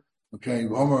Sinayu. Okay,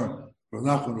 Abamar Rav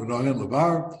Nachman V'Noyan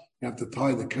Levar You have to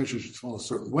tie the kesher should fall a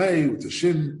certain way with the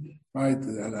shin, right?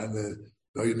 And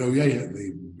the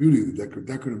beauty, the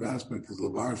decorative aspect is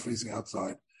lavar facing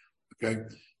outside. Okay,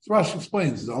 so Rashi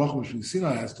explains the halacha between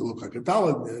Sinai has to look like a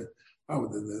dalet,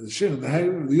 the shin and the hay,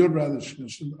 the yod rather the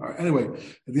shin. Anyway,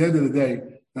 at the end of the day,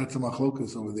 that's a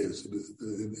machlokas over there. So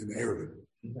in Eruvin,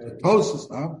 Tosfos,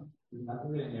 not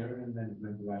really an Eruvin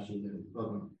than Rashi did.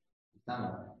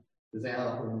 The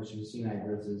halacha between Sinai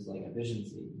versus like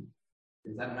efficiency.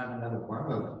 Is that not another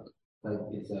form of like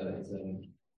it's a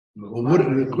well,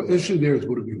 the issue there is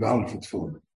would it be valid for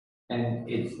tefillin? And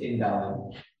it's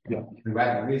invalid. Yeah. The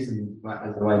reason why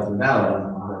it's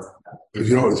invalid. Because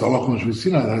it's halacha between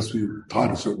Sinai that has to be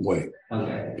taught a certain way.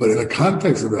 Okay. But in the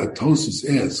context of that, Tosfos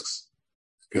asks,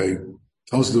 okay,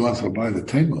 Tosfos wants to buy the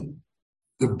tema.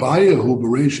 The buyer who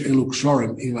bereish eluk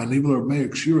sharim im anivler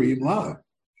meik shiri im la.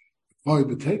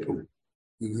 Probably the takeover.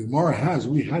 The Gemara has,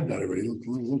 we had that already.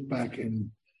 Look back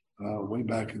in, way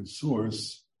back in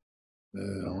source.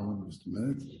 Hold on just a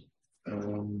minute.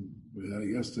 We had it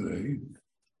yesterday.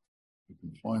 You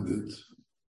can find it.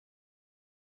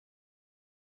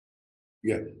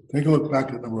 Yeah, take a look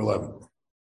back at number 11.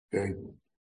 Okay,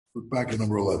 look back at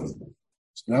number 11.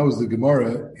 So now is the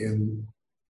Gemara in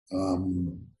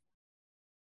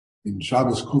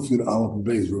Shabbos Kufir Aleph and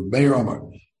Beis. Rav Meir Amar,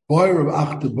 boy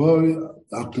Rav Achtaboy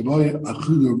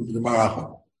Achudu the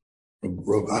Maracha.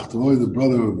 Rav Achtaboy, the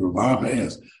brother of Rav Maracha,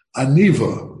 asked,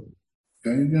 Aniva.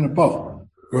 Okay, again above.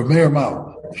 Rav Meir Amar.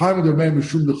 Time of the Meir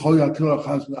Mishum the Chol Yatil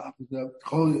Achaz the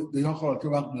Yochel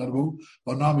Atil Achaz Nervu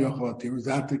Vanam Yochel Atil. Is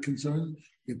that the concern?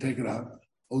 You can take it out.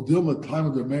 Odilma time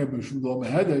of the Meir Mishum the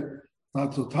Omehedek.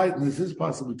 Not so tight, and this is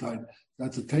possibly tight.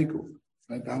 That's a takeover.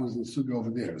 Right? That was the suga over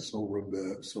there. So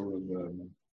the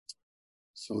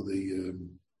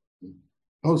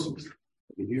Tosfos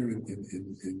here in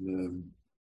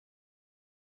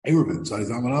Eruvin. So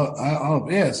I'll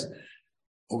ask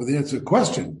over there. It's a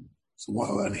question. So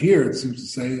and here it seems to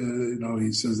say,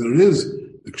 he says that it is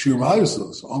the kshir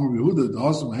ma'ayisos. So Amar Yehuda, the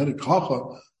Hasam had a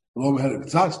kacha, the Lom had a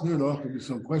k'tzatz near. There could be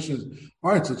some questions. All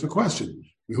right, so it's a question.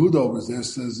 Yehuda over there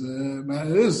says,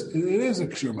 it is a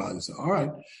kshir ma'ayisos. All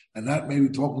right, and that maybe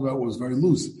talking about was very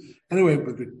loose. Anyway,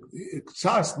 but the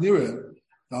k'tzatz near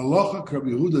the halacha Rabbi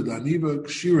Yehuda daniva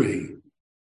kshirahi.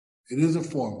 It is a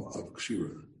form of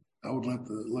kshira. That would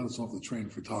let us off the train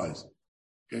for ties.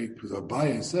 Okay, because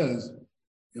Abaye says,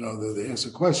 they ask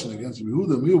a question against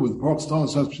Yehuda with Park Stone.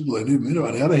 On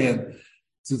the other hand,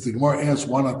 since the Gemara asks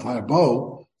why not tie a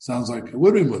bow, sounds like it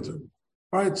would be mutter.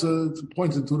 All right, so it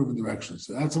points in two different directions.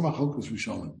 So that's a machlokes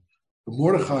Rishonim. The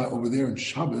Mordechai over there in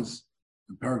Shabbos,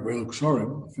 in Parak Ve'eluk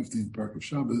Shorim, 15th Parak of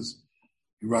Shabbos,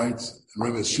 he writes, and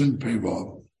Rebbe Shin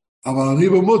Peivav, Aval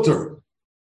Aniva mutter.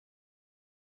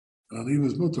 And Aniva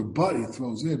is mutter, but he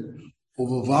throws in,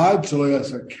 Uvavad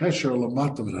Shalayas HaKesher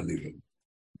Lamatam in Aniva.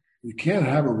 You can't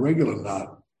have a regular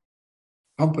knot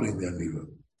accompanying the aniva,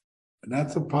 and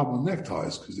that's the problem with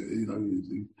neckties because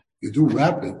you do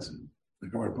wrap it,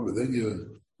 but then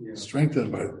you strengthen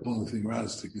it by pulling the thing around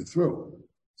and sticking it through,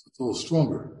 so it's a little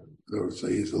stronger. They would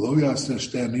say he's the loya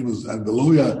stand nivus and the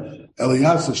loya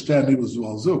eliyasa stand nivus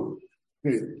zualzu.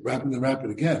 Okay, wrap it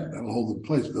again. That'll hold it in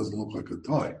place. It doesn't look like a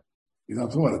tie. You're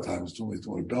not talking about a tie. It's only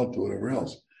a belt or whatever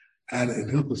else. And in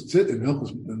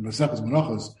Maseches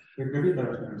Menachos. Maybe I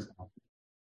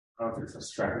don't think it's so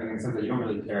striking in the sense that you don't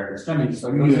really care if it's trendy. So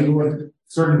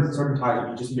certain ties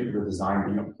you just give the design, but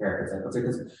you don't care if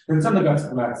it's something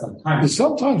that's sometimes.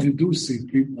 Sometimes you do see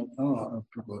people.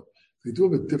 They do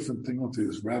have a different thing onto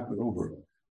just wrap it over.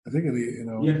 I think Yeah,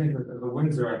 I think the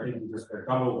Windsor. I think just a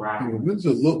double wrap. The Windsor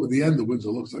at the end. The Windsor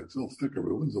looks like it's a little thicker, but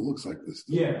the Windsor looks like this.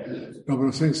 Yeah. No, but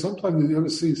I'm saying sometimes you ever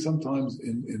see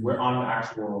in we're on the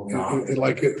actual.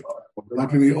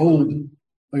 Like in the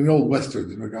old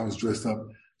westerns, guys dressed up.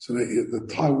 So the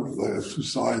tie was like two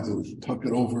sides, and tuck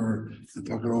it over and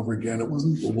tuck it over again. It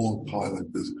wasn't a long tie like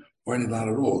this, or any not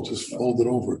at all. Just fold it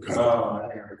over, kind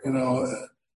of.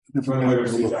 Different kind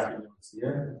of look.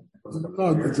 No,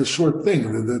 it's a short thing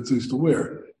that they used to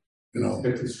wear. It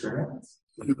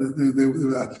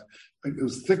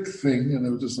was a thick thing, and they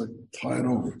would just like tie it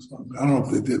over. So, I don't know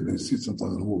if they did. They see it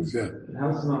sometimes in the movies. Yeah. How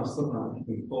is it not a slip knot? You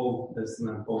can fold this and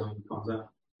then fold and it comes out.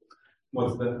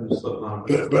 What's the difference slip knot?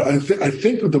 But I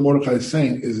think what the Mordechai is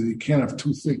saying is that you can't have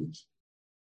two things.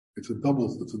 It's a double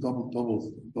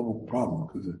problem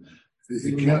because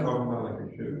you can't. Talking about like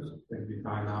your shoes. If you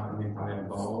tie a knot and you tie a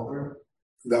ball over.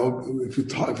 That would, if you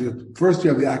first you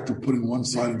have the act of putting one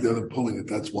side and the other pulling it.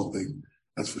 That's one thing.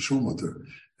 That's for sure, mutter.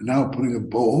 And now putting a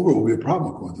bow over will be a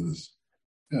problem according to this.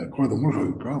 Yeah, according to Mordechai, it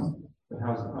will be a problem. But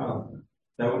how's the problem?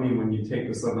 That would mean when you take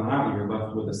the slip knot out, you're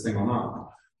left with a single knot.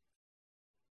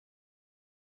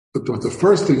 But the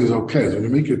first thing is okay. So when you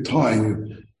make your tie,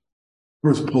 you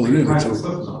first pull it in.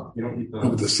 You don't need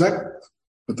but the second,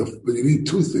 but you need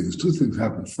two things. Two things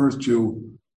happen. First,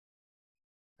 you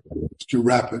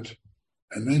wrap it,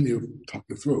 and then you tuck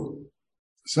it through.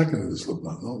 The second is a slip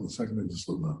knot. No, the second is a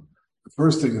slip knot. The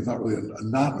first thing is not really a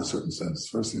knot in a certain sense.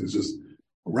 The first thing is just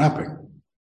wrapping.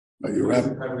 Right? You wrap.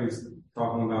 Everybody's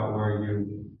talking about where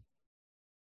you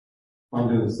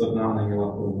undo the slip knot and then you're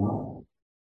left with a knot.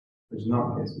 There's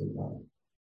not a case with that.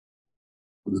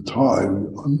 With the tie,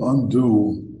 undo.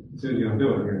 As soon as you undo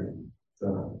it, you're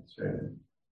straight.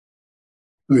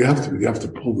 No, you have to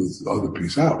pull the other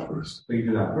piece out first. So you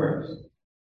do that first.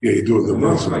 Yeah, you do it the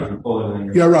first way. You pull it and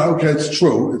then yeah, right. Okay, it's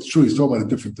true. It's true. He's talking about a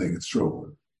different thing. It's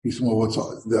true. He's well,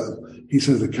 he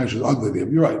says the cash is under the.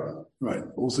 You're right. Right.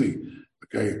 We'll see.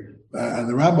 Okay. And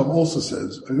the Rambam also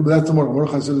says, but that's the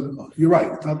Mordechai says, you're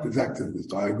right. It's not exactly this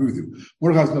tie. I agree with you.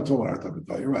 Mordechai's not talking about our type of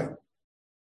tie. You're right.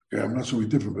 Okay. I'm not sure we're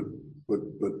different, but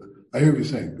I hear what you're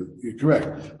saying, but you're correct.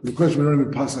 But the question, we don't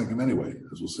even pass like him anyway,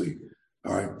 as we'll see.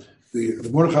 All right. The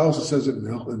Mordechai also says it in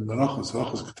Menachos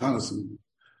Katanas, and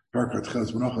Parakat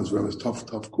Chelas Menachos, where it was tough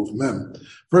kuf mem.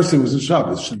 First thing was in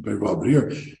Shabbos, shouldn't pay Rob, but here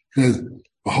it says,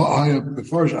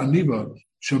 Befarish Aniva,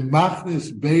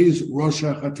 Shemachnis Beis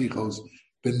Rosha Chatichos,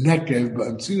 Benekev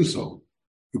Ba'amtziuso.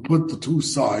 You put the two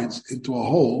sides into a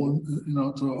hole,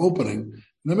 to an opening in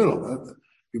the middle.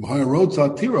 If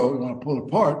Hayarotza Tiro, you want to pull it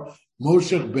apart,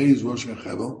 Moshech Beis Rosha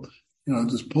Chevel,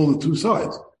 just pull the two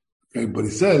sides. Okay, but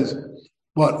he says,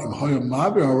 but Im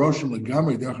Hayamaber Haroshim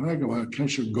Legamri Derchanega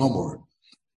Kesher Gomor.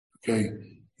 Okay,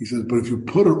 he says, but if you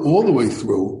put it all the way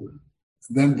through,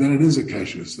 then it is a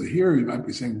kesher. So here he might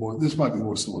be saying more. This might be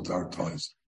more similar to our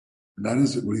ties, and that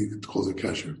is what he calls a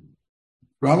kesher.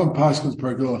 Rambam Paschal's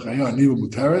Perikol Chaya Aniva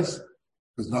Muteres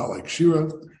is not like Shira,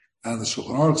 and the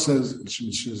Shulchan Aruch says in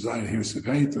Zayin here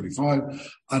Sefei 35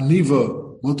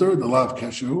 Aniva Muter the law of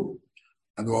kesher,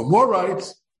 and the Ramor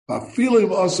writes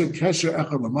Bafilim also kesher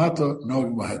echad lamata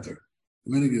nogim laheter.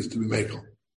 The meaning is to be mekel.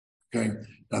 Okay,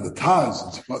 now the Taz in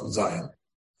Sefat and Zayin.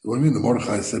 What do you mean? The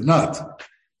Mordechai said not.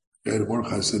 Okay, the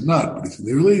Mordechai said not, but he said,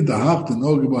 really, the haf to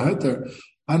nogim laheter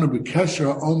anu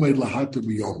bekesher omed laheter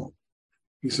biyomo.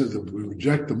 He says that we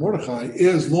reject the Mordechai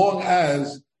as long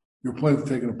as you're planning to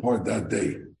take it apart that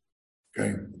day.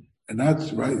 Okay? And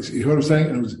that's right. You heard him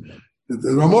saying? It was, the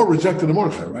Ramor rejected the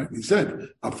Mordechai, right? He said,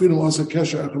 Afilim also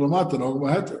kesher echalamata nogim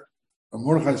laheter. And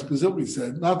Mordechai specifically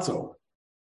said, not so.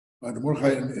 Right? The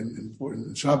Mordechai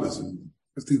in Shabbos, in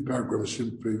 15th paragraph of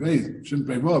Shin Pei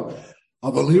Vav,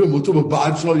 Avaliva mutuba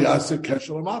ba'ad shlo yaseh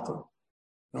kesher lamata.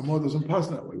 Ramor doesn't pass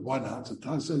that way. Why not? So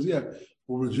Taz says, yeah,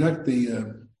 we'll reject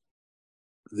the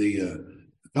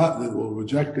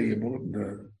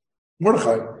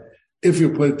Mordechai if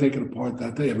you're planning to take it apart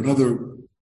that day. Have another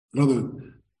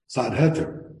sad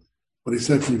heter. But he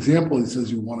said, for example, he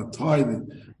says you want to tie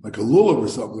like a lulav or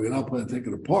something. You're not planning to take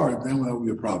it apart. Then that would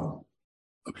be a problem.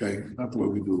 Okay, not the way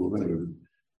we do lulav.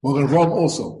 Well, Rome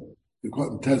also he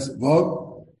quotes Tez Vav.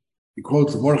 He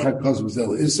quotes the Mordechai because of Zel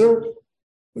Isser,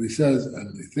 but he says,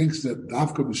 and he thinks that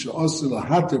Dafka b'sha'asir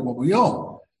lahater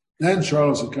mobayom. Then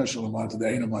Charles Akesha Lamata the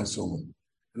Aina Ma'asomim.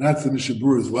 And that's the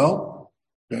Mishabur as well.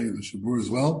 Okay, the Mishabur as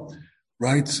well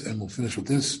writes, and we'll finish with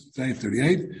this,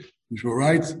 38. Mishabur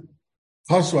writes,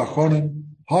 Pasu Achonim,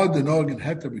 Had the Nog in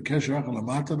Heter B'Kesha Achal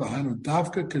Lamata, V'hainu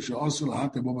Davka Kesha Osir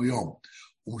Lahate Bobayom.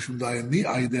 Umshum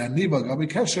Dayaniva Gabi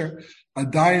Kesher,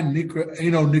 Adayin Nikra,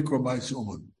 Eino Nikra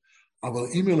Ma'asomim. Aval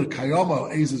Imi L'Kayoma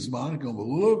Eizizman, Gom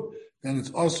V'lulav, then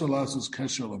it's Osir Lasus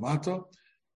Kesha Lamata.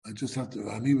 I just have to,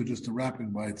 Aniva just a wrapping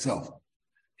by itself.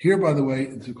 Here, by the way,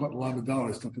 in Sukkot Lamadal, I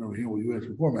was talking over here what you asked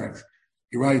before, Max.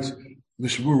 He writes,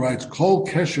 Mishabur writes, Kol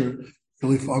Kesher,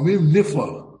 Kalifamim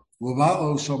Nifla,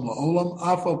 Wavalo Sham La'olam,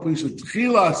 Afal Pisha,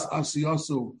 Tchilas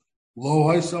Asiyasu, Lo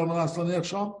Haisal Naslan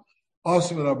Yachsham,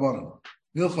 Asim Rabbanim.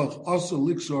 Milchach Asu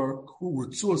Lixor, who were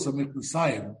Tzua Samich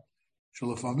Nisayim,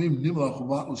 Shalafamim Nimla,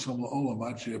 Wavalo Sham La'olam,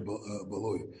 Achia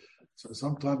Baloi. So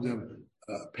sometimes they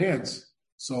have pants,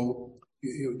 so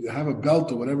you have a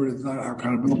belt or whatever, it's not our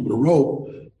kind of belt, but a rope,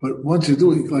 but once you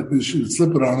do it, like you should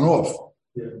slip it on and off.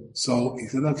 Yeah. So he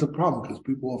said that's a problem because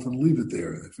people often leave it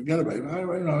there. They forget about it.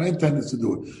 I intended to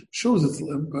do it. Shoes,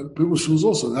 but people's shoes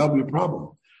also, that'll be a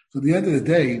problem. So at the end of the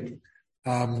day,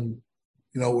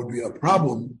 it would be a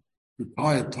problem to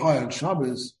tie a tie on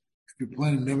Shabbos if you're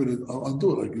planning never to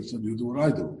undo it, like you said, you do what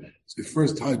I do. So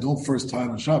don't first tie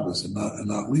on Shabbos and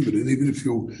not leave it. And even if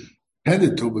you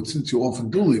intended to, but since you often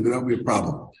do leave it, that would be a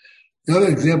problem. The other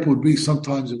example would be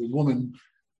sometimes if a woman,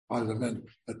 as I meant,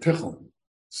 a tichel.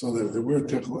 So they wear a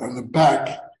tichel, and the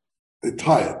back, they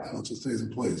tie it, so it stays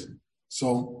in place.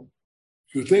 So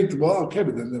You think, well, okay,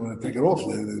 but then when I take it off,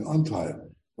 they untie it.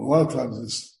 But a lot of times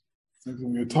it's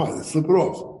when you're tied, they slip it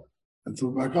off and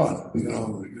slip it back on.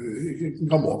 It can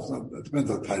come off. It depends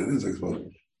how tight it is, I suppose.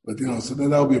 But so then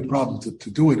that'll be a problem to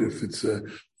do it if it's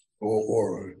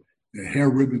or hair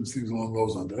ribbons, things along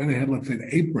those lines. But then they had, let's say, an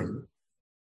apron,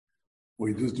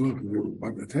 where you just do it because you're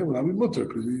wiping the table. That'll be mutter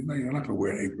because you're not going to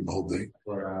wear an apron the whole day.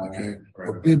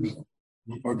 Or bibs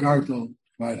or gartel,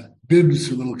 right? Bibs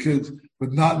for little kids,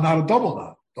 but not a double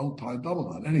knot. Don't tie a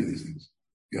double knot. Any of these things.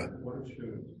 Yeah. What is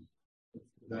shoes?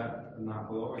 Is that not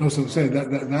below? No, so I'm saying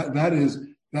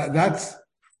that's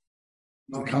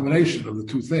the combination of the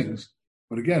two things.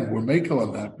 But again, we're making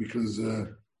on that because if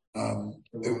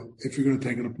you're going to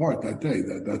take it apart that day,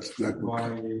 that's exactly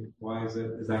why is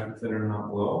that considered not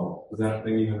below? Is that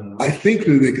thing even? I think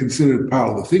that they consider it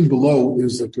parallel. The thing below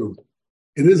is that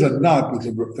it is a knot, but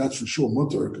that's for sure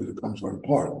mutter because it comes right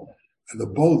apart. And the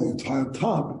bow that you tie on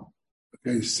top,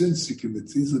 okay, since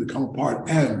it's easy to come apart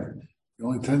and you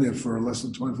only tend it for less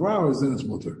than 24 hours, then it's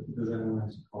mutter. Does anyone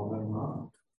actually call that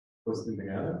knot? Twisting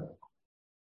together?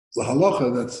 The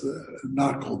halacha, that's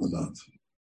not called a knot.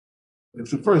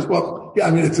 It's the first. Well, yeah,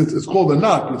 I mean it's called a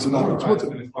knot, but it's a knot that's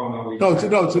mutter. No, it's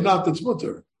a knot that's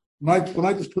mutter. When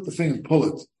I just put the thing and pull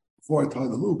it before I tie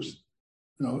the loops,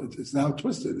 it's now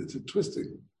twisted. It's a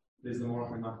twisting. Is the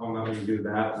more not called out when you do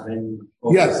that? Then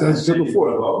yes, that's said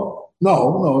before.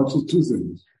 No, it's just two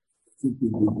things.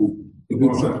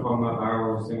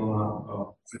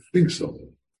 I think so.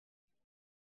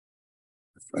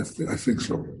 I think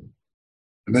so.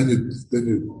 And then you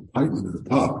tighten it at the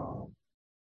top.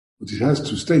 But he has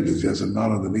two stages. He has a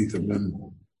knot underneath and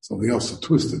then something else to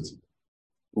twist it.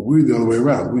 But we're the other way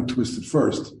around. We twist it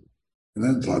first and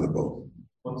then tie the bow.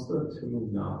 What's the two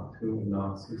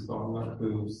knots he's talking about?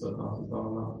 Two slip knots he's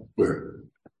talking about? Where?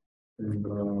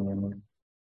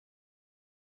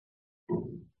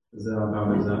 Is that the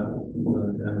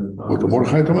What, the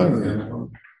Mordechai command? I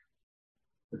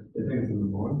think it's in the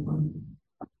morning.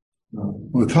 No.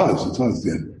 Well, it ties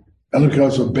then.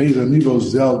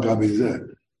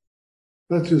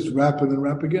 Let's just wrap it and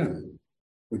wrap again.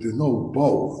 But there's no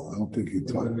bow. I don't think you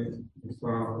tie. You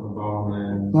start off with a bow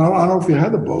and No, I don't know if you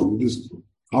had a bow. You just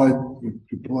tie.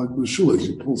 You pull like with a shoelace.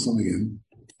 You pull something in,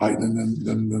 tighten, and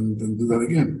then do that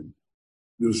again.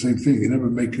 Do the same thing. You never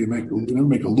make a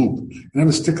loop. You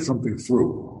never stick something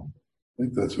through. I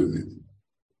think that's what it means.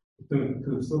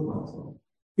 Two slip knots.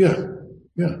 Yeah.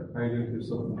 How do you do two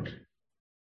slip knots?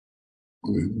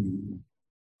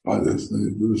 Try this, then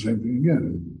you do the same thing again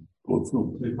and pull it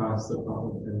through. Three parts slip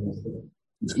knot and slip.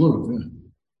 It's good, yeah. I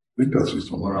think that's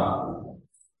just one.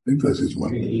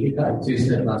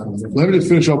 Let me just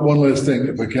finish up one last thing,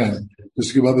 if I can, just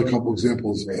to give other couple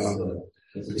examples.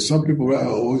 Some people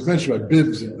always mention about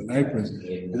bibs and aprons.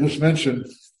 I just mentioned,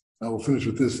 we'll finish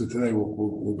with this, and today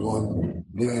we'll go on.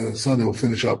 Sunday we'll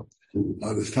finish up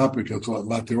this topic. I'll talk about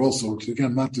matter also, which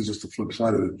again, matter is just the flip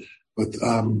side of it. But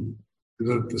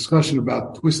there's a discussion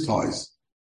about twist ties.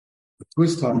 A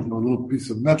twist tie is a little piece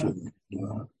of metal,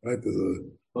 right? There's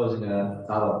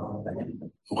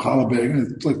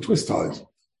it's like twist ties.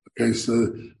 Okay,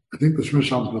 so I think the Shemish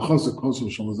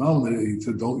he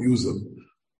said don't use them,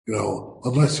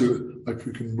 unless you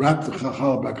can wrap the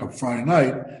challah back up Friday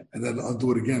night and then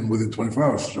undo it again within 24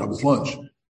 hours for Shabbos lunch.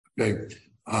 Okay,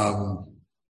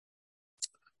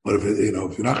 but if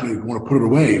if you're not going to want to put it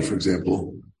away, for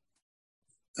example,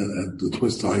 and the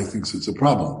twist tie, he thinks it's a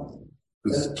problem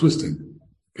because it's twisting.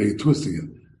 Okay, you're twisting it.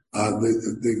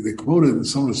 They quoted in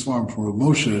some of the Svarim from Rav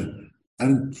Moshe. I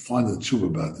didn't find the tshuva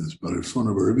about this, but if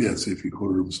someone over Rabbi, I'd say if he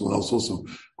quoted him, someone else also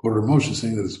quoted Rav Moshe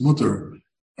saying that it's mutter,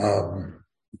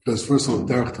 because first of all,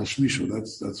 derech tashmishu,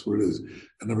 that's what it is,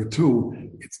 and number two,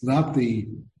 it's not the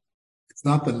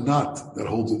knot that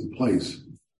holds it in place,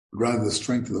 but rather the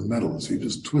strength of the metal. So you're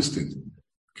just twisting.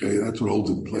 Okay, that's what holds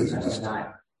it in place. It's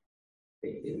not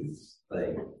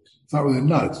really a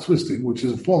knot; it's twisting, which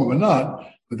is a form of a knot.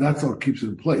 But that's what keeps it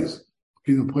in place.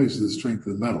 Keeping in place is the strength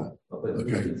of the metal.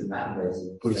 Okay. Keeps the knot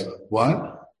in place.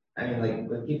 What? I mean,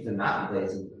 what keeps the knot in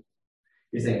place?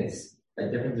 You're saying it's a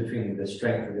difference between the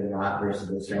strength of the knot versus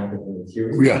the strength of the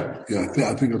material? Yeah. I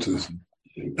think that's what it is.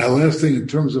 Now, last thing in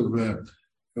terms of,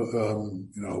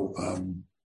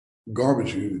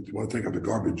 garbage, you want to take out the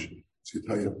garbage. So you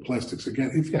tie up plastics.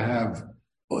 Again, if you have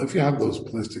those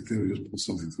plastic things, you just pull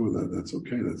something through that. That's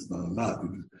okay. That's not a knot.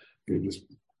 You just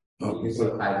but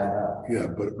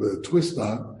a twist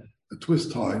tie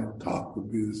top would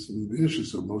be the issue.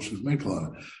 So Moshe's makel on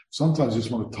it. Sometimes you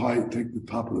just want to take the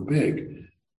top of the bag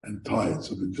and tie it.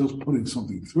 So they're just putting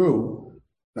something through.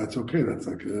 that's okay. That's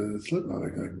like a slip knot. I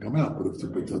can come out. But if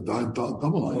it's a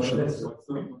double line, you should.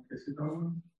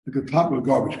 Like the top of a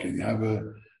garbage can, you have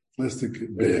a plastic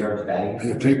bag, and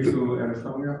you take the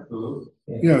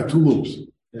two loops.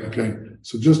 Yeah. Okay,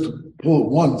 so just to pull it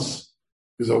once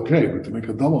is okay, but to make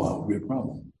a double knot would be a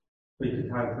problem. But you can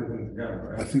tie it together,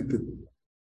 right? I think that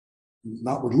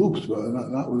not with loops, but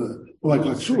not with like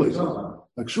shoelaces,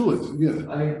 like shoelaces.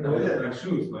 Yeah, I mean, like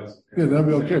shoes, but yeah, that'd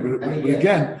be okay. But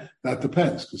again, that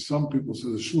depends because some people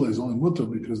say the shoelace only mutter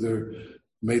because they're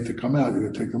made to come out. You're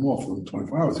gonna take them off within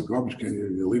 24 hours. The garbage can,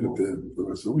 you leave it there for the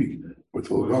rest of the week or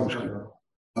till the garbage can.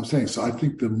 I'm saying so. I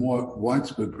think the more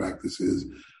widespread practice is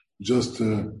just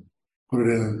to put it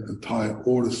in and tie it,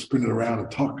 or to spin it around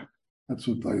and tuck. That's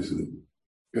what I used to do.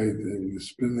 Okay, you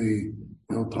spin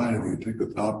you don't tie anything. You take the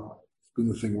top, spin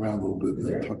the thing around a little bit, and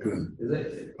then tuck it in.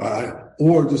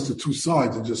 Or just the two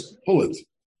sides and just pull it.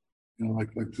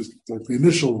 Like the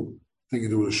initial thing you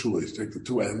do with a shoelace. Take the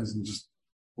two ends and just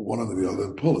put one under the other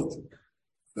and pull it.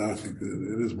 That I think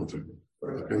it is mutter.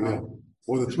 Okay, yeah.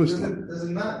 Or the twist. This is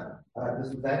not. This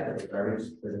is that the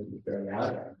garbage that is going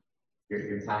out.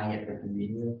 You're tying it for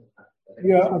convenience.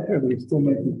 Yeah, okay, but it's still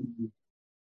meant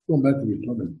to be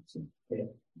permanent. So.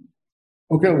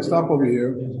 Okay, we'll stop over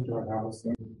here.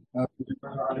 All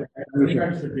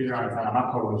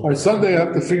right, Sunday I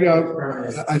have to figure out.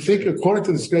 I think according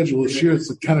to the schedule, this year it's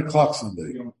at 10 o'clock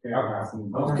Sunday. Okay. I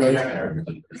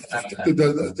think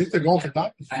they're going for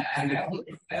that.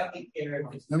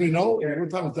 Let me know what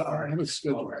time it's I have a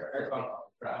schedule.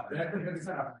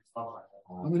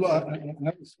 Let me look. I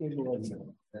have a schedule right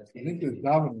now. I think there's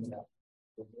davening.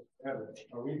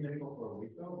 Are we able for a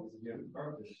week though?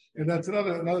 And that's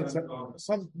another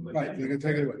some right, they can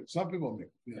take it away. Some people make.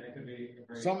 Yeah.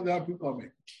 Some of the other people are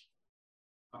making.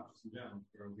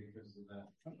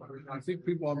 I think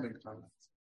people are making.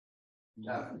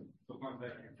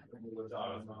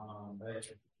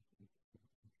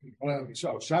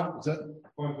 So shop is that?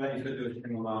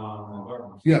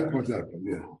 Yeah, exactly.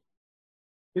 Yeah.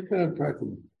 Get that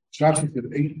practical. Shop is at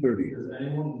 8:30. Does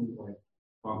anyone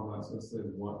talk about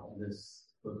specifically what this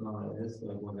book is,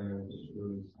 like whether it's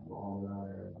shoes all that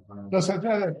or no, so I think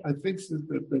that I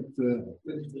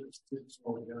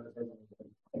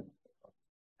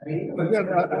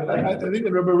think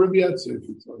the Rebbe Riviat said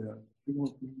it. So yeah.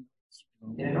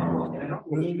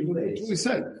 We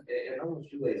said. In a normal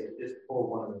shoelace, just pull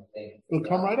one of the things. It'll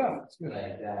come right out. Yeah.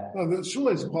 Like that. No, the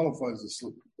shoelace qualifies as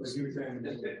slip. like you were saying,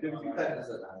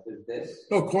 This.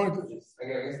 No, according to I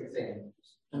guess the same.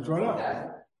 it's right out.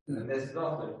 And this is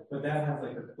also. but that has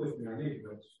like a twist underneath,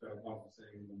 which I'm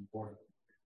saying is important.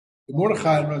 The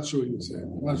Mordechai, I'm not sure what you're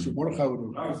saying. I'm not sure Mordechai would.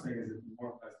 What I was saying is that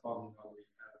Mordechai's problem probably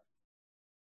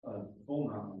have a full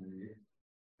knot underneath,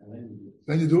 and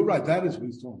then you do it right. That is what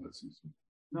he's talking about.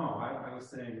 No, I was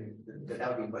saying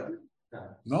That would be better.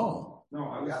 No.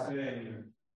 I was saying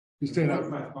He's saying that.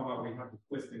 Mordechai's problem we have the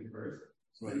twisting first,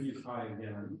 then you tie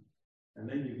again, and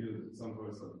then you do some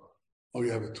sort of slip. Oh,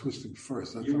 you have it twisting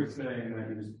first. That's you were saying that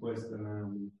you just twist and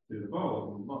then do the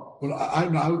bow. Well, I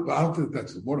don't think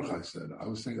that's what Mordechai said. I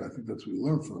was saying I think that's what we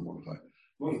learned from Mordechai.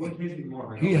 What case is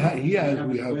Mordechai? He has. He has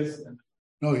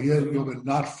the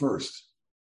knot first.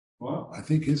 What? I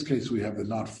think his case we have the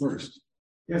knot first.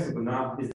 Yes, but the knot is